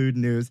my food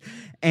news.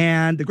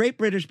 And the Great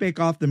British Bake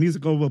Off, the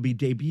musical, will be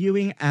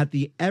debuting at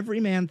the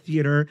Everyman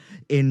Theatre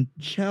in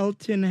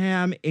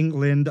Cheltenham,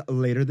 England,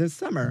 later this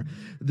summer.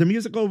 The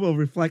musical will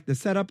reflect the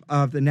setup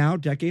of the now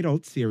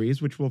decade-old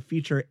series, which will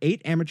feature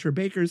 8 amateur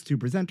bakers, 2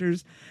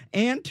 presenters,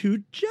 and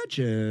 2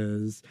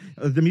 judges.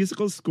 The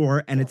musical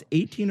score and its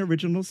 18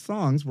 original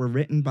songs were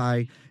written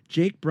by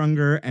Jake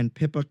Brunger and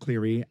Pippa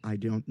Cleary. I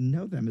don't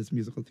know them as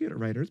musical theater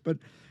writers, but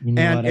You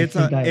know what?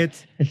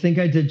 I think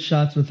I did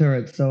shots with her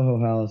at Soho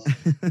House.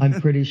 I'm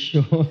pretty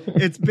sure.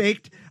 it's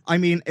baked. I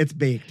mean, it's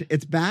baked.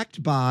 It's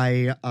backed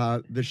by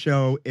the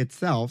show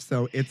itself,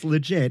 so it's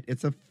legit.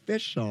 It's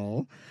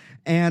official,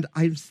 and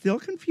I'm still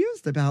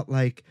confused about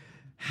like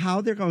how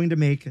they're going to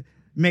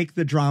make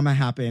the drama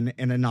happen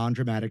in a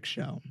non-dramatic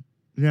show.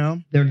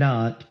 They're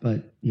not,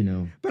 but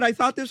But I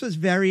thought this was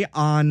very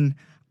on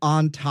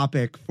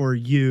topic for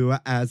you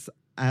as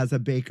a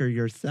baker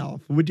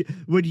yourself.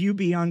 Would you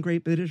be on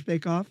Great British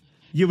Bake Off?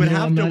 You would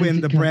have I'm to not win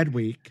into the bread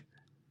week.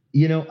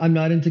 I'm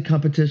not into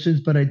competitions,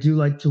 but I do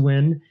like to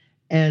win.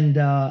 And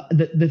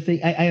the thing,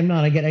 I am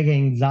not. I get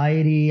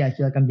anxiety. I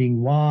feel like I'm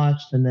being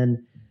watched, and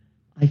then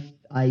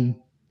I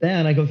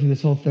go through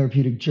this whole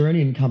therapeutic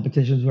journey in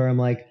competitions where I'm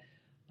like,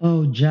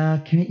 oh,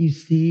 Jack, can't you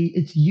see?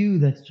 It's you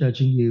that's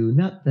judging you,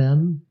 not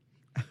them.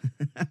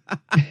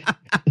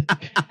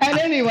 And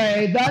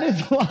anyway, that is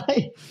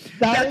why.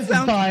 That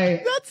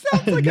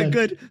sounds like a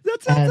good.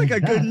 That sounds like a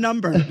good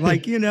number.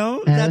 Like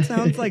that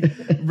sounds like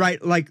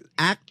right. Like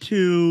Act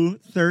 2,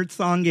 third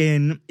song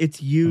in.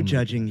 It's you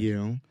judging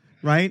you,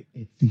 right?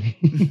 It's me.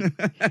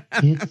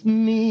 It's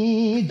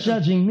me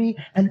judging me,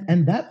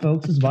 and that,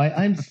 folks, is why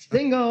I'm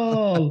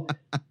single.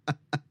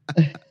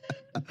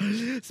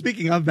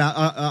 Speaking of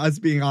us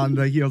being on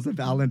the heels of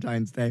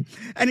Valentine's Day.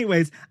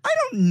 Anyways, I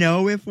don't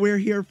know if we're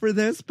here for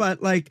this,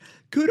 but like,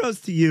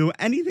 kudos to you.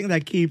 Anything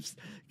that keeps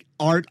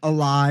art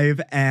alive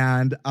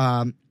and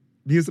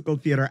musical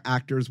theater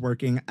actors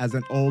working, as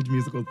an old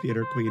musical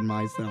theater queen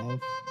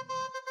myself.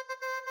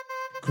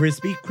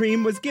 Krispy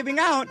Kreme was giving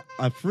out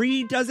a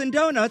free dozen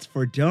donuts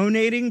for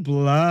donating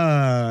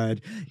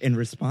blood. In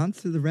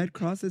response to the Red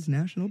Cross's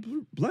national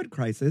blood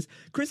crisis,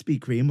 Krispy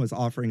Kreme was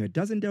offering a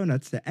dozen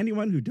donuts to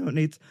anyone who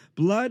donates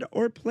blood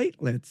or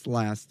platelets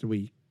last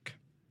week.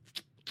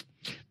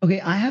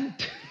 Okay, I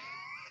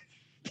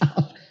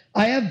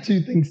have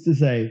two things to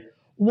say.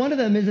 One of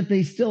them is if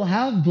they still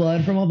have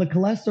blood from all the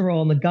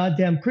cholesterol and the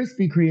goddamn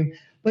Krispy Kreme.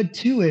 But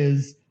two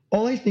is,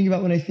 all I think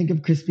about when I think of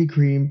Krispy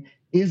Kreme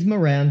is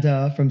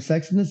Miranda from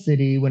Sex and the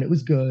City when it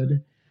was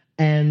good.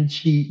 And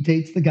she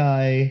dates the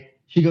guy.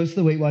 She goes to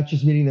the Weight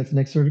Watchers meeting that's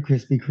next door to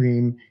Krispy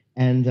Kreme.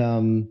 And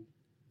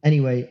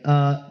anyway,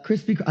 I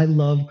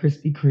love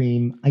Krispy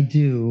Kreme. I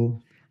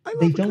do.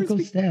 They don't go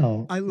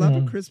stale. I love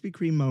a Krispy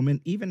Kreme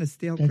moment, even a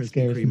stale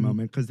Krispy Kreme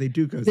moment, because they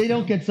do go stale. They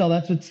don't get stale.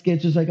 That's what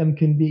Sketch is like.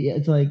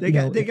 It's like they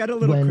get a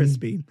little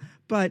crispy.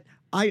 But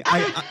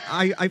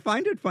I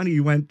find it funny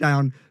you went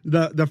down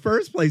the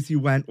first place you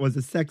went was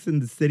a Sex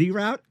and the City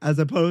route, as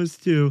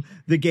opposed to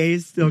the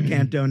gays still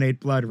can't donate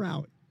blood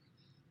route.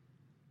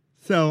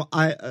 So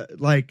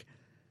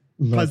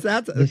because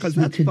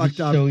that's fucked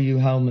up. Show you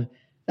how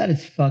that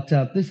is fucked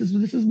up. This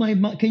is my.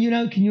 Can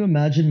you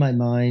imagine my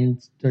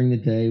mind during the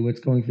day? What's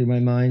going through my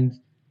mind?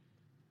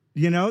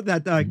 You know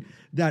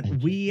that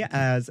we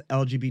as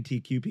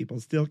LGBTQ people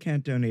still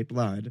can't donate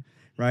blood,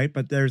 right?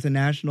 But there's a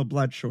national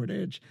blood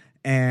shortage,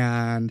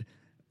 and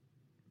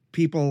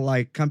people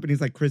like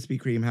companies like Krispy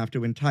Kreme have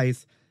to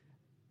entice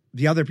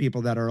the other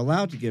people that are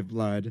allowed to give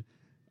blood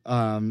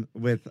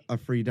with a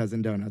free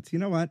dozen donuts. You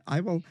know what?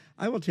 I will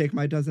take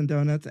my dozen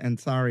donuts, and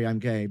sorry, I'm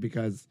gay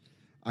because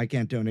I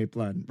can't donate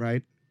blood,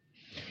 right?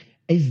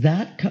 Is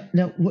that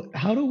now?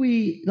 How do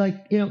we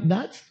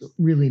that's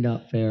really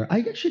not fair. I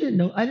actually didn't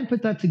know. I didn't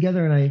put that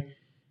together, and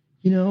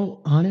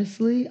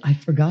honestly, I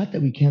forgot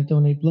that we can't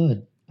donate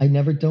blood. I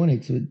never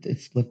donate, so it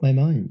slipped my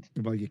mind.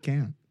 Well, you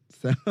can't,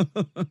 so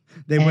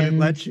they wouldn't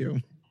let you.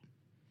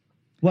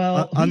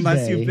 Well,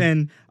 unless you've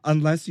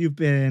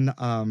been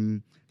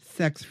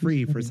sex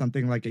free for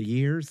something like a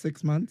year,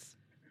 6 months.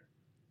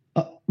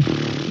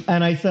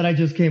 And I said I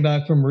just came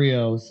back from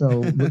Rio,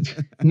 so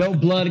no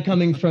blood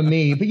coming from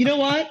me. But you know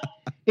what?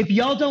 If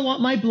y'all don't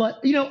want my blood,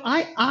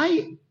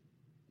 I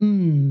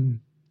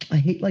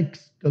hate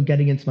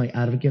getting into my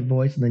advocate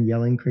voice and then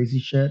yelling crazy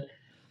shit.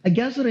 I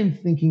guess what I'm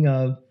thinking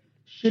of,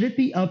 should it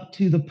be up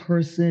to the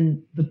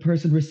person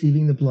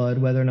receiving the blood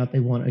whether or not they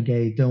want a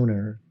gay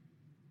donor?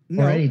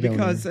 No,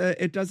 because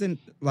it doesn't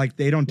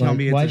they don't tell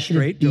me it's a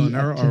straight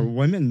donor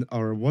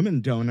or a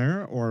woman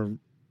donor or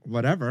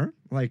whatever.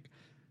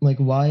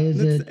 Why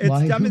is it?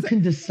 Who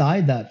can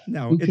decide that?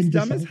 No, it's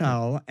dumb as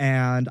hell.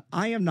 And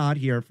I am not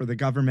here for the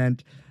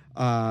government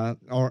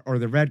or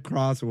the Red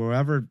Cross or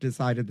whoever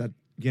decided that,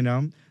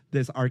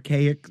 this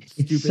archaic,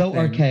 stupid It's so thing.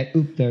 archaic.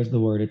 Oop, there's the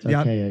word. It's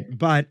archaic.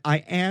 But I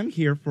am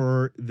here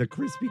for the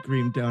Krispy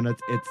Kreme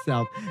donuts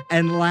itself.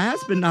 And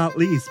last but not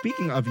least,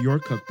 speaking of your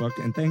cookbook,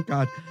 and thank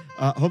God,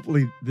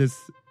 hopefully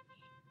this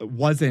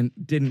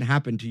didn't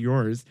happen to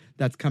yours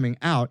that's coming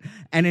out.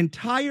 An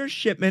entire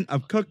shipment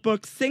of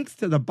cookbooks sinks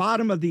to the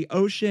bottom of the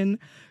ocean,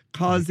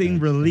 causing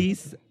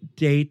release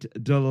date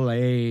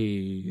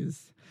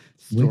delays.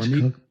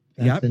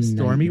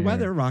 Stormy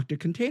weather rocked a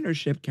container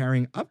ship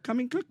carrying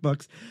upcoming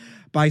cookbooks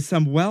by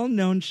some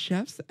well-known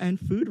chefs and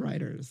food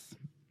writers.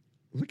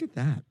 Look at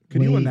that.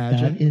 Can you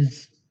imagine?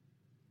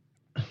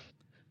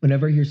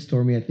 Whenever I hear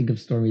Stormy, I think of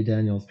Stormy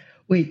Daniels.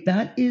 Wait,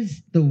 that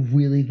is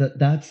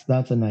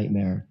that's a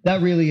nightmare.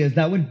 That really is.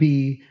 That would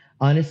be,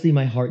 honestly,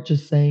 my heart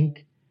just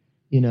sank.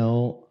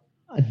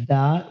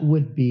 That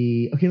would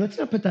be, okay, let's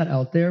not put that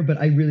out there, but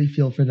I really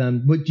feel for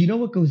them. But do you know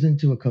what goes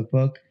into a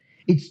cookbook?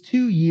 It's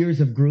 2 years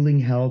of grueling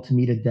hell to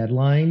meet a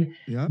deadline.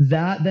 Yep.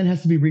 That then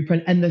has to be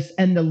reprinted.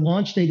 And the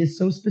launch date is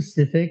so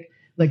specific.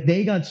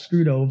 They got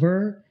screwed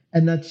over.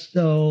 And that's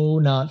so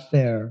not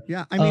fair.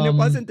 Yeah, I mean, it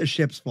wasn't the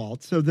ship's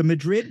fault. So the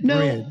Madrid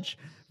Bridge,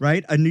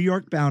 right? A New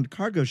York-bound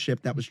cargo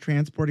ship that was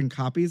transporting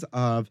copies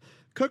of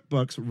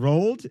cookbooks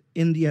rolled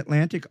in the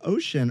Atlantic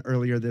Ocean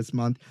earlier this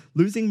month,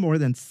 losing more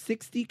than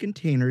 60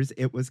 containers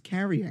it was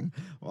carrying.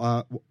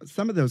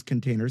 Some of those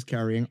containers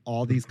carrying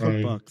all these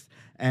cookbooks,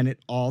 and it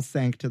all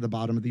sank to the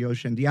bottom of the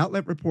ocean. The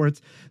outlet reports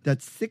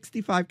that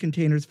 65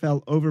 containers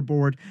fell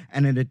overboard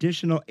and an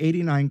additional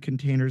 89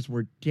 containers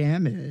were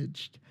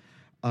damaged.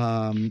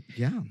 Isn't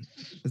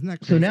that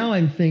crazy? So now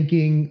I'm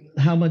thinking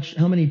how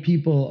many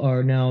people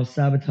are now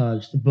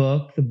sabotaged the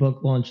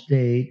book launch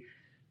date,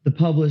 the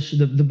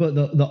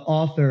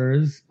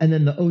authors, and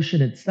then the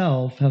ocean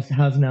itself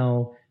has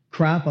now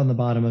crap on the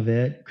bottom of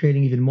it,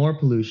 creating even more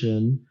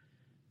pollution.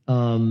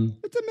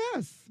 It's a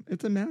mess.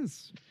 It's a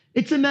mess.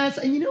 It's a mess.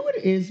 And you know what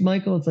it is,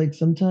 Michael? It's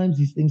sometimes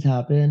these things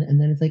happen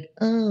and then it's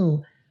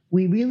oh,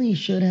 we really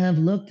should have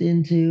looked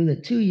into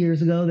that 2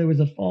 years ago. There was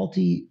a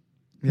faulty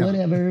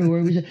whatever,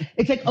 or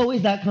it's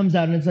always that comes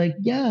out and it's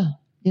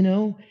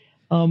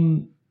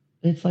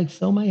it's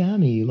so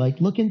Miami,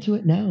 look into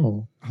it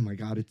now. Oh my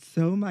God, it's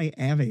so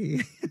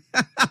Miami.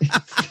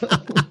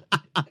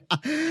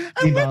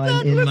 And with Divine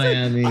that, in listen,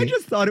 Miami. I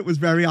just thought it was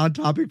very on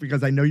topic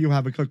because I know you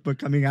have a cookbook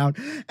coming out.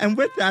 And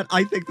with that,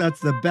 I think that's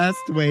the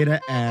best way to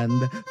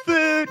end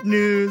Food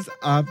News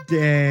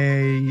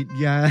Update.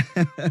 Yes.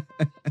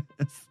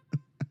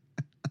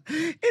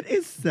 It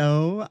is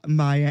so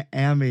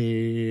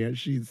Miami,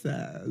 she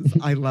says.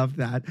 I love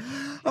that.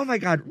 Oh my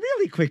God,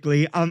 really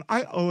quickly.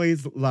 I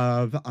always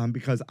love,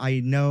 because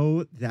I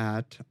know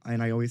that,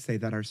 and I always say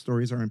that our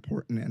stories are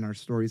important and our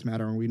stories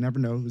matter and we never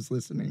know who's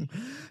listening.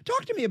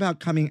 Talk to me about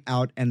coming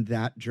out and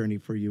that journey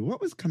for you.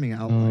 What was coming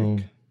out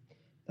like?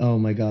 Oh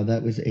my God,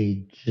 that was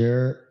a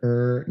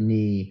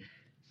journey.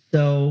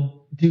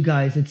 So, you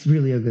guys, it's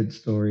really a good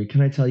story.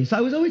 Can I tell you? So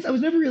I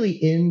was never really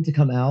in to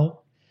come out.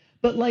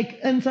 But like,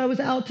 and so I was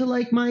out to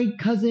like my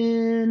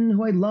cousin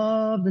who I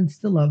loved and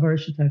still love her. I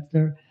should text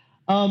her.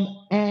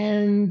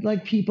 And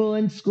like people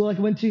in school, like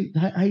I went to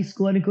high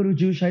school. I didn't go to a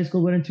Jewish high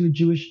school. I went into a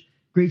Jewish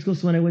grade school.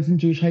 So when I was in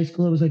Jewish high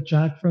school, it was like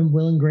Jack from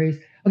Will and Grace.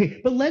 Okay,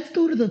 but let's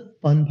go to the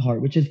fun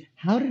part, which is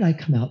how did I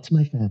come out to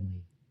my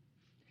family?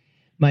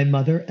 My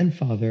mother and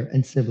father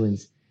and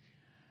siblings.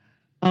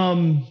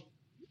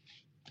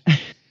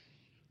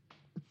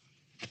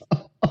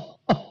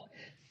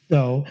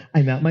 So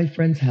I'm at my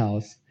friend's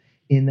house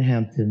in the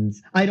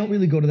Hamptons. I don't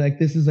really go to that.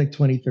 This is like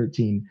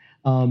 2013.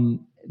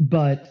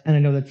 But, and I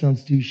know that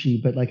sounds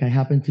douchey, but like I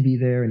happened to be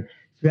there and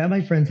so we're at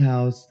my friend's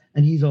house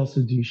and he's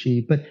also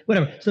douchey, but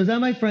whatever. So it's at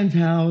my friend's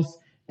house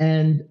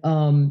and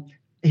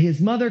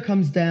his mother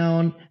comes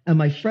down and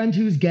my friend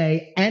who's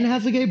gay and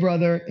has a gay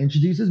brother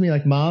introduces me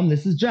like, Mom,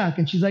 this is Jack.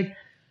 And she's like,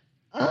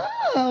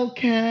 oh,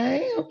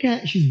 okay.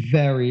 She's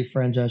very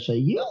Francesca.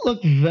 You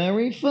look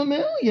very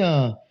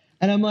familiar.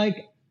 And I'm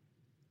like,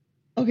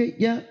 okay,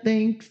 yeah,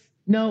 thanks.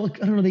 No, I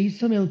don't know. They used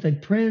to tell me I looked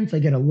like Prince. I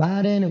get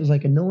Aladdin. It was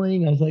like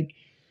annoying. I was like,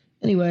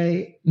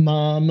 anyway,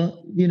 Mom,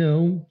 you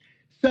know.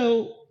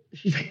 So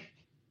she's like,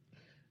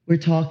 we're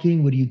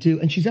talking. What do you do?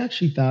 And she's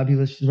actually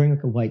fabulous. She's wearing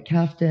like a white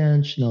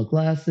caftan, Chanel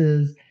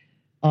glasses.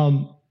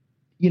 You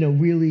know,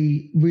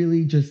 really,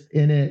 really just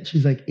in it.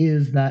 She's like,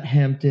 is that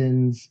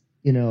Hampton's,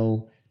 you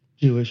know,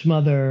 Jewish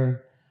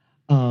mother,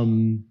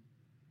 south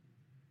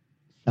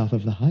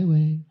of the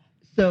highway.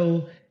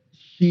 So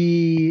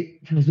she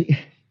tells me,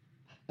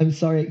 I'm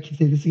sorry, I can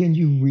say this again.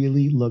 You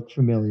really look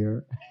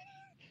familiar.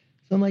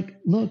 So I'm like,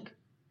 look,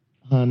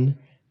 hun,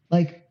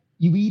 like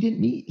we didn't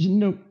meet. You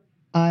know,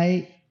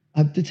 I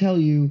have to tell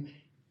you,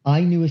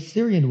 I knew a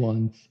Syrian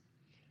once.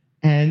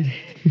 And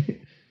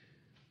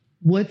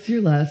what's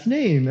your last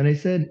name? And I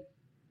said,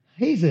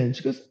 Hazan.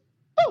 She goes,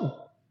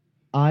 oh,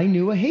 I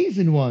knew a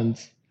Hazan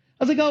once.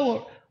 I was like,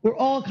 oh, we're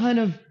all kind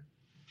of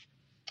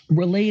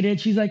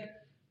related. She's like,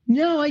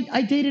 no,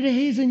 I dated a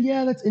Hazan.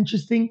 Yeah, that's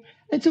interesting.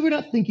 And so we're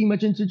not thinking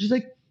much into it. She's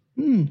like,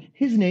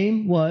 his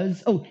name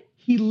was,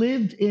 he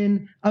lived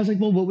in, I was like,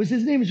 well, what was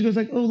his name? And she goes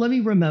like, oh, let me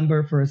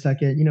remember for a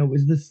second. You know, it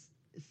was this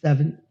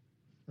 70s,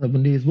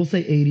 we'll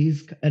say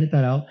 80s, edit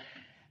that out.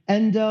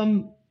 And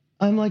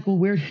I'm like, well,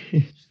 where,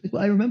 she's like,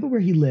 well, I remember where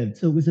he lived.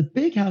 So it was a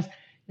big house.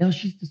 Now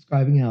she's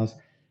describing a house.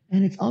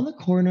 And it's on the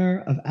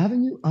corner of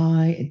Avenue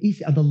I and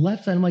East, on the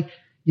left side. I'm like,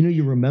 you know,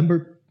 you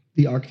remember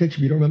the architecture,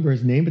 but you don't remember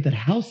his name, but that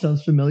house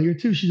sounds familiar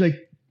too. She's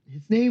like,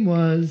 his name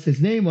was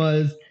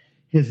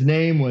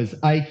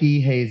Ike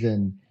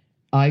Hazan.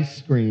 I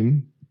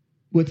scream.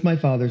 What's my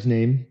father's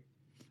name?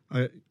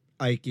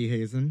 Ike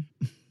Hazan.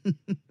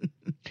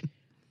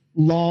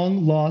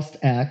 Long lost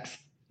ex.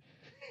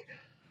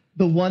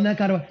 The one that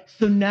got away.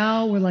 So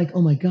now we're like,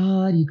 oh my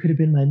God, you could have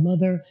been my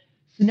mother.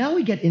 So now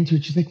we get into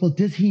it. She's like, well,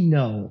 does he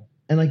know?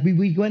 And like we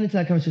went into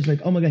that conversation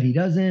like, oh my God, he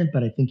doesn't,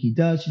 but I think he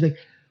does. She's like,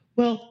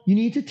 well, you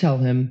need to tell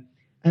him.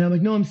 And I'm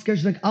like, no, I'm scared.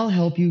 She's like, I'll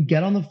help you.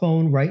 Get on the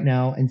phone right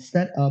now and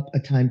set up a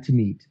time to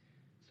meet.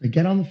 So I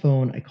get on the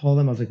phone. I call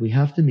them. I was like, we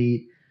have to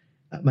meet.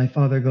 My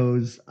father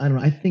goes, I don't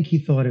know. I think he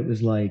thought it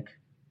was like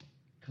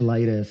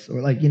colitis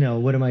or like, you know,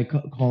 what am I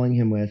calling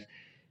him with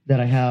that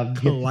I have?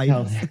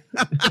 Colitis.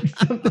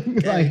 Something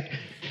like,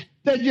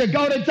 did you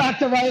go to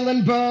Dr.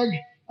 Eilenberg?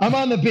 I'm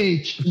on the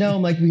beach. No,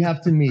 I'm like, we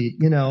have to meet,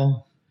 you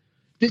know.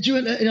 Did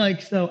you,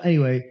 like, so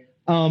anyway,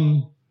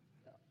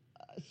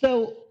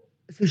 so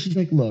she's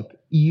like, look,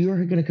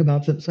 you're going to come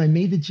out. So I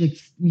made the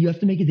date. You have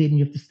to make a date and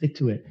you have to stick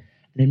to it.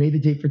 And I made the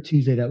date for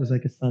Tuesday. That was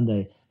like a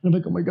Sunday. And I'm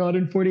like, oh my God,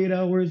 in 48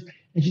 hours.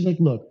 And she's like,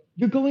 look,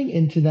 you're going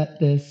into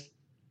this.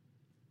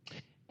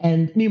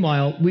 And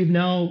meanwhile, we're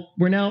now,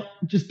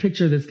 just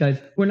picture this, guys.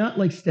 We're not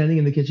like standing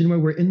in the kitchen where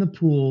we're in the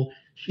pool.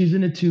 She's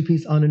in a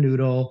 2-piece on a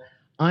noodle.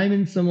 I'm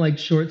in some like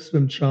short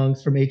swim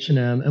trunks from H&M.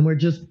 And we're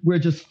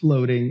just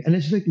floating. And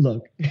it's just like,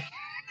 look.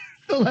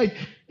 So like,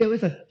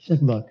 she's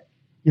like, look,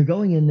 you're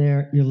going in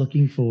there. You're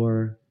looking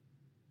for,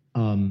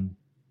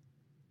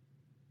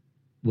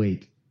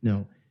 wait,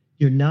 no.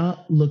 You're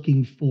not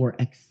looking for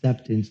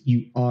acceptance.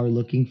 You are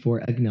looking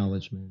for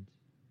acknowledgement.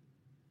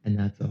 And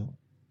that's all.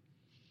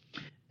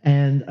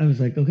 And I was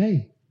like,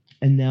 okay.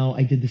 And now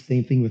I did the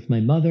same thing with my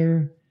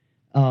mother.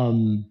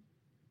 And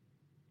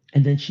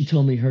then she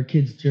told me her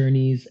kids'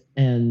 journeys.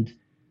 And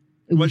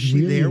it Was she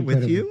really there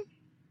incredible. with you?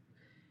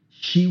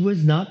 She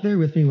was not there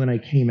with me when I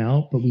came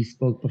out, but we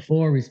spoke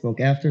before, we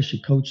spoke after.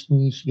 She coached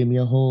me. She gave me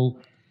a whole.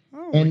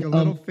 Oh, And like a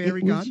little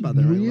fairy it was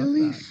godmother. I love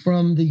really that.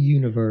 from the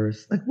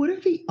universe. Like, what are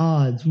the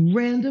odds?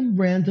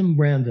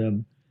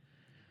 Random.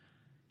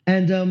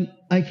 And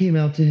I came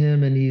out to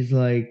him, and he's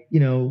like,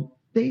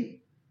 they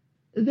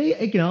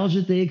acknowledged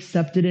it, they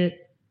accepted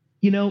it.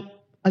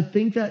 I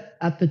think that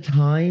at the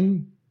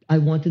time I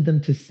wanted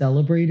them to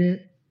celebrate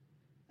it,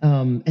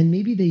 and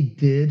maybe they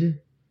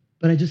did,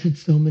 but I just had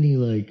so many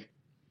like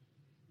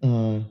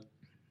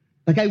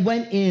I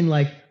went in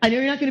like, I know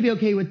you're not going to be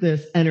okay with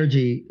this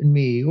energy in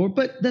me,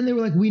 but then they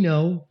were like, we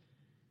know.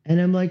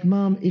 And I'm like,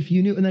 Mom, if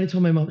you knew. And then I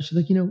told my mom, she's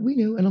like, we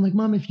knew. And I'm like,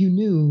 Mom, if you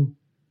knew,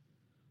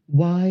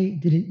 why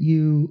didn't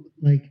you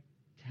like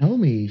tell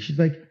me? She's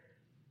like,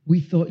 we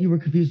thought you were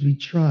confused. We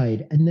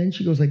tried. And then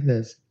she goes like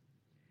this.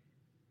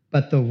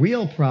 But the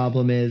real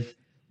problem is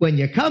when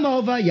you come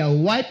over, you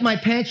wipe my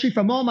pantry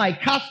from all my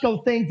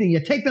Costco things and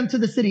you take them to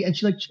the city. And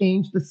she like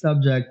changed the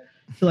subject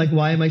to like,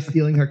 why am I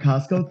stealing her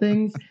Costco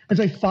things? And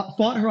so I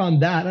fought her on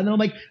that. And then I'm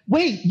like,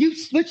 wait, you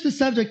switched the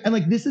subject. And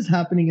like, this is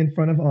happening in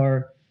front of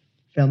our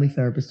family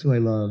therapist who I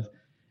love.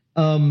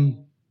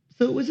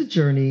 So it was a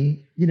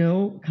journey,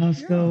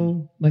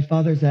 Costco, my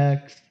father's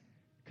ex,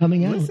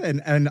 coming out.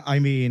 Listen, and I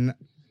mean,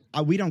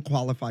 we don't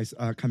qualify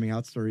coming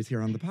out stories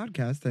here on the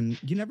podcast,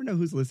 and you never know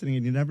who's listening,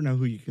 and you never know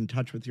who you can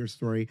touch with your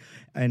story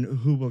and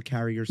who will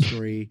carry your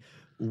story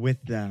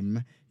with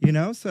them,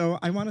 So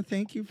I want to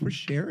thank you for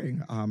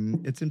sharing.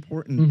 It's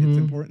important. It's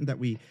important that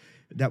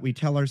we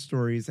tell our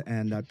stories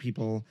and that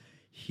people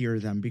hear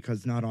them,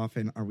 because not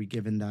often are we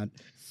given that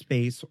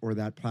space or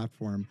that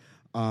platform.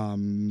 But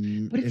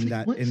it's in like,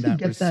 that once in you that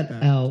get respect,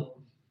 that out,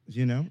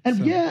 and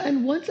so.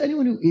 and once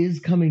anyone who is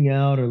coming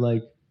out, or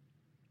like,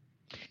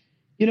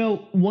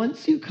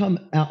 once you come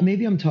out,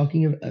 maybe I'm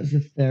talking as a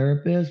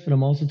therapist, but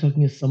I'm also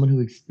talking as someone who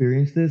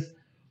experienced this.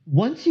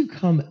 Once you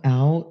come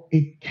out,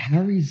 it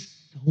carries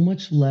so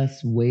much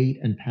less weight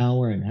and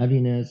power and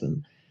heaviness,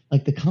 and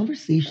like the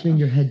conversation in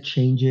your head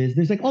changes.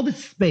 There's like all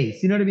this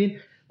space, you know what I mean?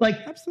 Like,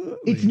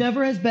 Absolutely. It's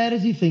never as bad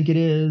as you think it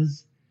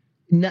is.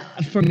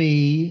 Not for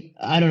me.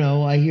 I don't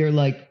know. I hear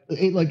like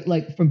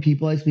from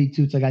people I speak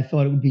to, it's like I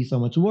thought it would be so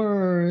much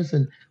worse.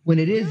 And when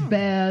it is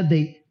bad,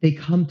 they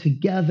come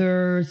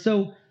together.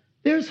 So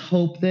there's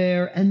hope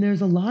there, and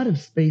there's a lot of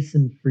space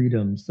and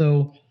freedom.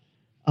 So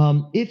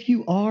if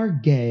you are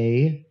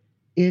gay,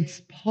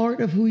 it's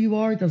part of who you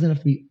are. It doesn't have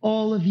to be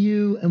all of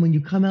you. And when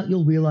you come out,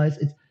 you'll realize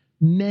you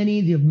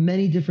have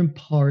many different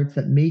parts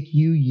that make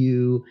you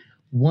you.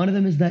 One of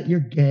them is that you're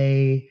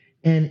gay,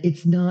 and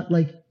it's not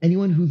like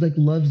anyone who like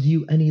loves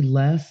you any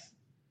less.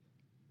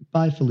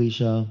 Bye,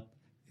 Felicia.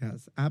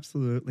 Yes,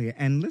 absolutely.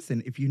 And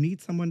listen, if you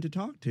need someone to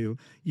talk to,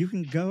 you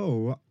can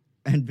go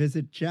and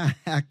visit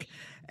Jack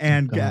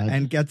and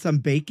get some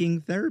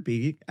baking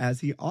therapy, as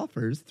he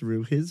offers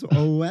through his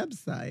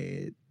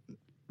website,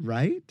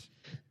 right?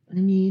 I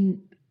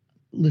mean,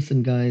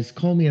 listen, guys,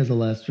 call me as a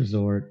last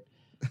resort.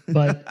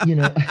 But,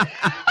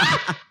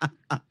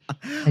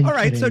 All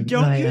right, so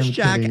don't use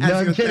Jack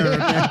as your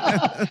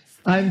therapist.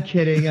 I'm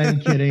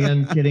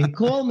kidding.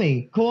 Call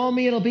me.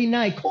 It'll be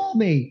nice. Call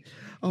me.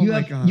 Oh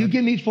my God. You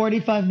give me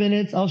 45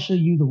 minutes, I'll show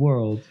you the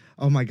world.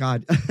 Oh my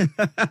God.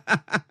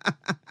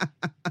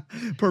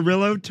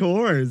 Perillo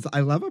Tours. I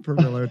love a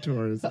Perillo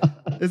Tours.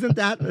 Wasn't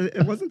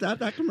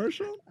that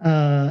commercial?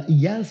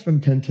 Yes, from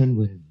 1010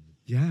 Wiz.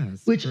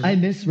 Yes. Which I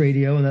miss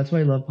radio, and that's why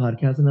I love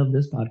podcasts and love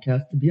this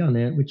podcast to be on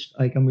it, which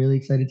like I'm really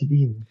excited to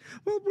be here.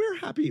 Well, we're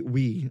happy.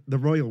 The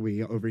royal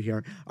we over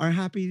here are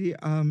happy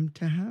to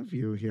have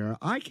you here.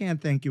 I can't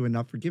thank you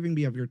enough for giving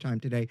me of your time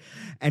today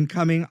and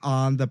coming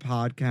on the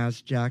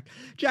podcast, Jack.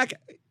 Jack,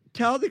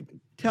 tell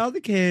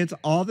the kids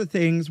all the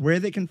things, where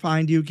they can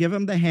find you. Give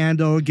them the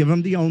handle. Give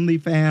them the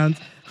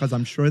OnlyFans, because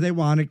I'm sure they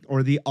want it,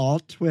 or the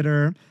alt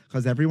Twitter,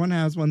 because everyone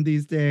has one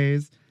these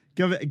days.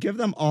 Give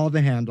them all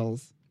the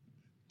handles.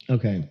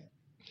 Okay.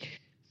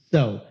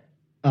 So,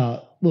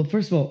 well,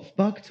 first of all,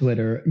 fuck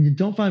Twitter.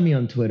 Don't find me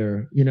on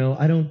Twitter.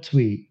 I don't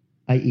tweet.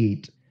 I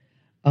eat.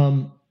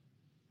 I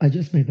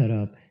just made that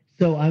up.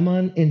 So I'm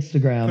on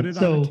Instagram. Put it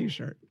on a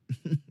t-shirt.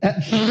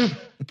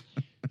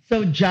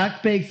 So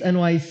Jack Bakes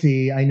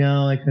NYC. I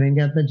know I couldn't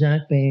get the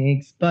Jack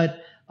Bakes,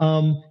 but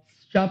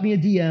drop me a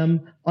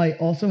DM. I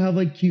also have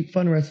like cute,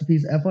 fun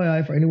recipes.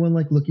 FYI, for anyone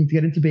like looking to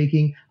get into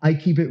baking, I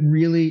keep it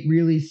really,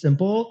 really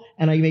simple,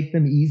 and I make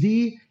them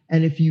easy.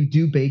 And if you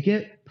do bake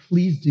it,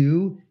 please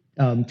do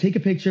take a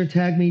picture,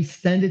 tag me,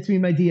 send it to me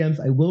in my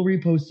DMs. I will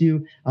repost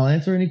you. I'll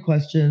answer any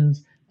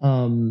questions.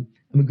 I'm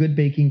a good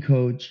baking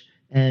coach,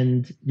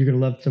 and you're going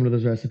to love some of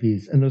those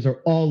recipes. And those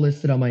are all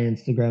listed on my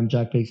Instagram,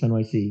 Jack Bakes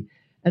NYC.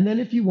 And then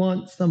if you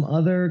want some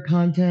other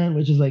content,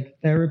 which is like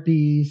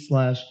therapy /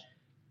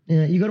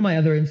 you go to my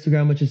other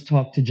Instagram, which is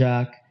Talk to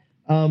Jack.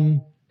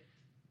 What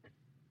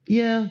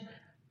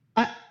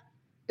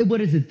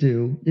does it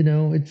do?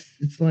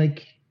 It's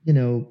like,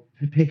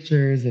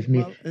 pictures of me.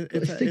 Well,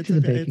 it's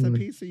a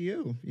piece of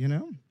you,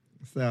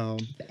 So,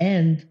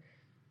 and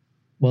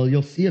well,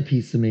 you'll see a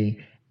piece of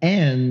me.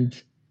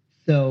 And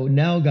So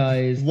now,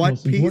 guys, What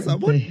most piece?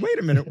 important thing- Wait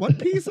a minute. What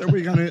piece are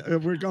we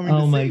we're going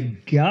Oh to my see?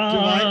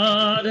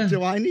 God!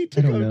 Do I need to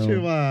I don't go know.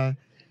 to?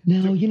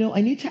 No,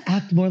 I need to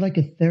act more like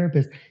a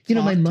therapist. My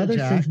Talk to mother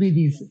Jack? sends me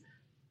these.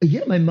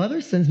 Yeah, my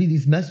mother sends me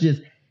these messages.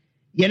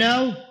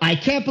 I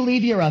can't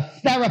believe you're a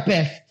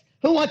therapist.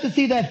 Who wants to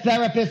see that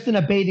therapist in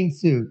a bathing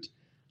suit?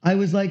 I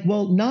was like,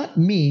 well, not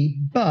me,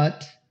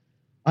 but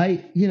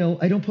I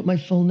don't put my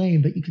full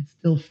name, but you could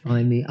still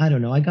find me. I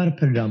don't know. I got to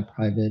put it on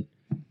private.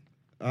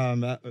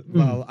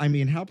 Well, I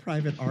mean, how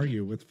private are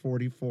you with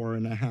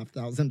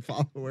 44,500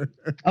 followers?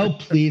 Oh,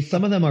 please.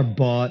 Some of them are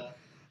bought.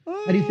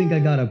 How do you think I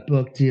got a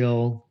book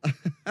deal?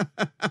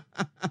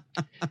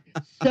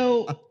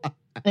 So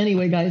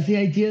anyway, guys, the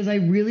idea is I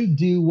really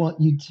do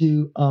want you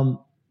to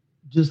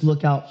just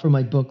look out for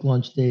my book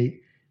launch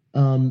date.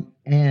 And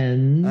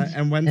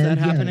when's that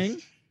happening?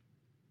 Yes,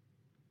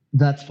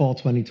 that's fall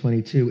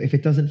 2022. If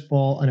it doesn't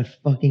fall on a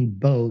fucking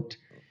boat,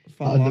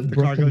 Fall off the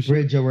Brooklyn cargo ship?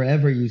 Bridge or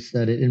wherever you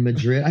said it in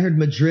Madrid. I heard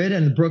Madrid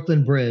and the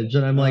Brooklyn Bridge,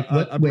 and I'm like,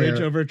 what? A where?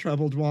 bridge over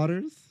troubled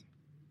waters?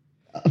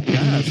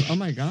 Yes. Oh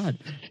my God.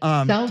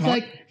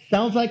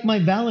 Sounds like my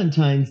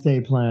Valentine's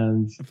Day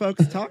plans.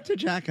 Folks, Talk to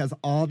Jack has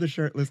all the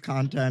shirtless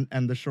content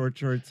and the short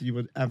shorts you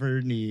would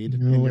ever need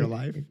in your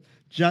life.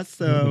 Just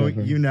so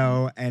Whatever. you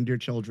know, and your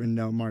children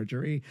know,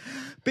 Marjorie.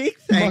 Big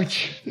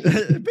thanks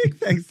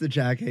to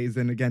Jack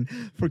Hazan again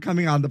for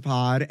coming on the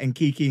pod and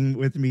geeking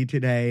with me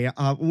today.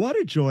 What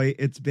a joy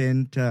it's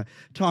been to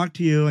talk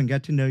to you and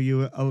get to know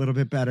you a little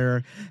bit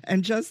better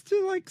and just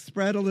to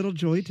spread a little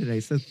joy today.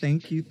 So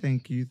thank you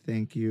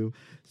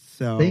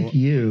so Thank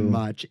you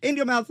much. In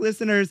Your Mouth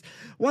listeners,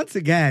 once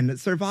again,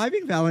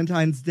 surviving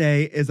Valentine's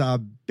Day is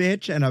a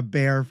bitch and a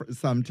bear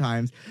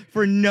sometimes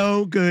for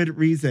no good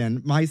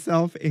reason,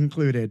 myself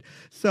included.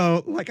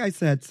 So, like I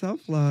said,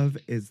 self-love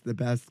is the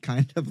best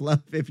kind of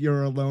love if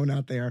you're alone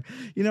out there.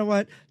 You know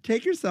what?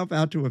 Take yourself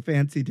out to a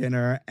fancy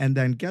dinner and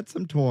then get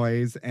some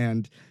toys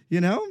and,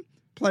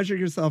 pleasure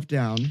yourself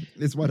down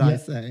is what I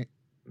say.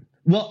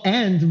 Well,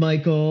 and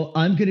Michael,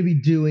 I'm going to be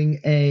doing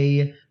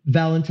a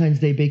Valentine's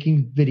Day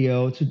baking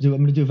video I'm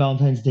going to do a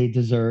Valentine's Day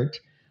dessert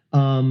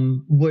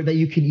that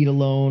you can eat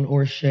alone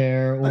or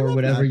share or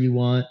whatever you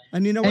want.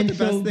 And you know what the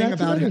best thing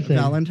about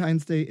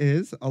Valentine's Day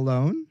is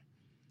alone,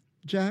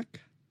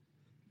 Jack?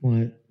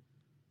 What?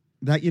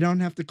 That you don't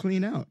have to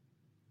clean out.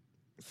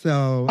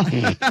 So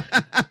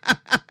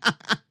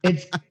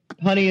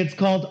it's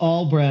called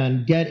All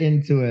Brand. Get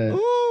into it.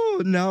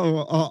 Oh,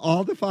 no.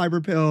 All the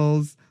fiber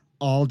pills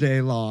all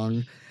day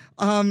long.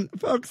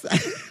 Folks.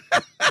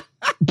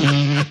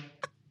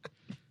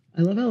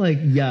 I love how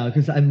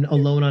because I'm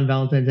alone on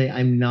Valentine's Day,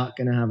 I'm not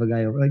going to have a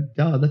guy over.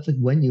 Duh, that's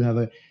when you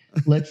have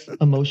let's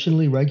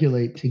emotionally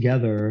regulate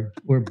together.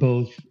 We're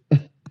both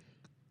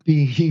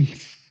being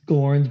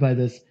scorned by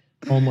this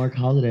Hallmark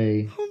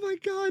holiday. Oh my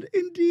God,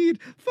 indeed.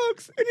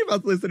 Folks, any of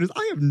us listeners,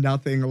 I have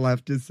nothing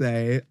left to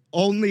say,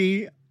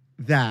 only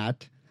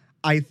that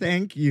I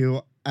thank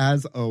you,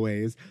 as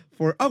always,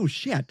 for,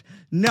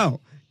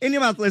 In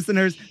Your Mouth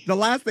listeners, the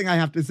last thing I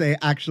have to say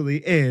actually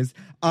is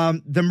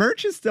the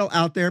merch is still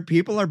out there.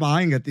 People are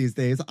buying it these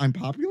days. I'm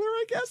popular,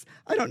 I guess.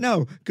 I don't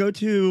know. Go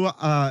to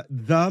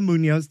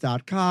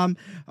themunoz.com.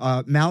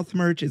 Mouth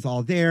merch is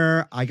all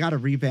there. I got to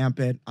revamp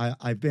it.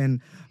 I've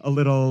been a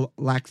little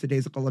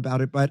lackadaisical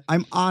about it, but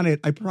I'm on it.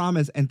 I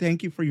promise. And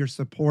thank you for your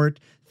support.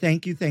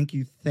 Thank you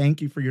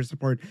for your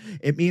support.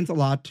 It means a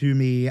lot to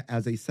me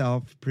as a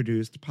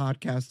self-produced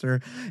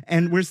podcaster.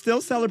 And we're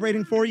still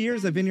celebrating 4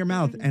 years of In Your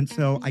Mouth. And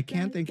so I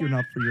can't thank you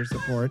enough for your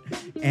support.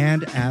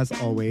 And as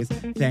always,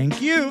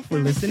 thank you for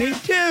listening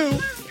to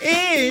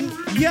In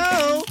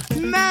Your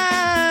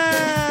Mouth.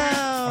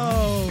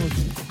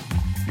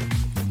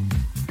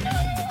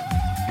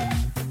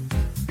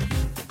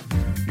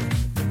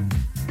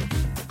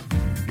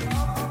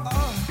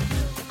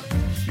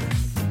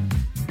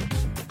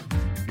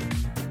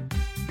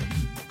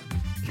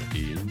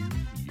 In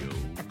your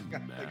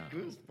Got the mouth.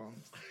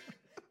 goosebumps.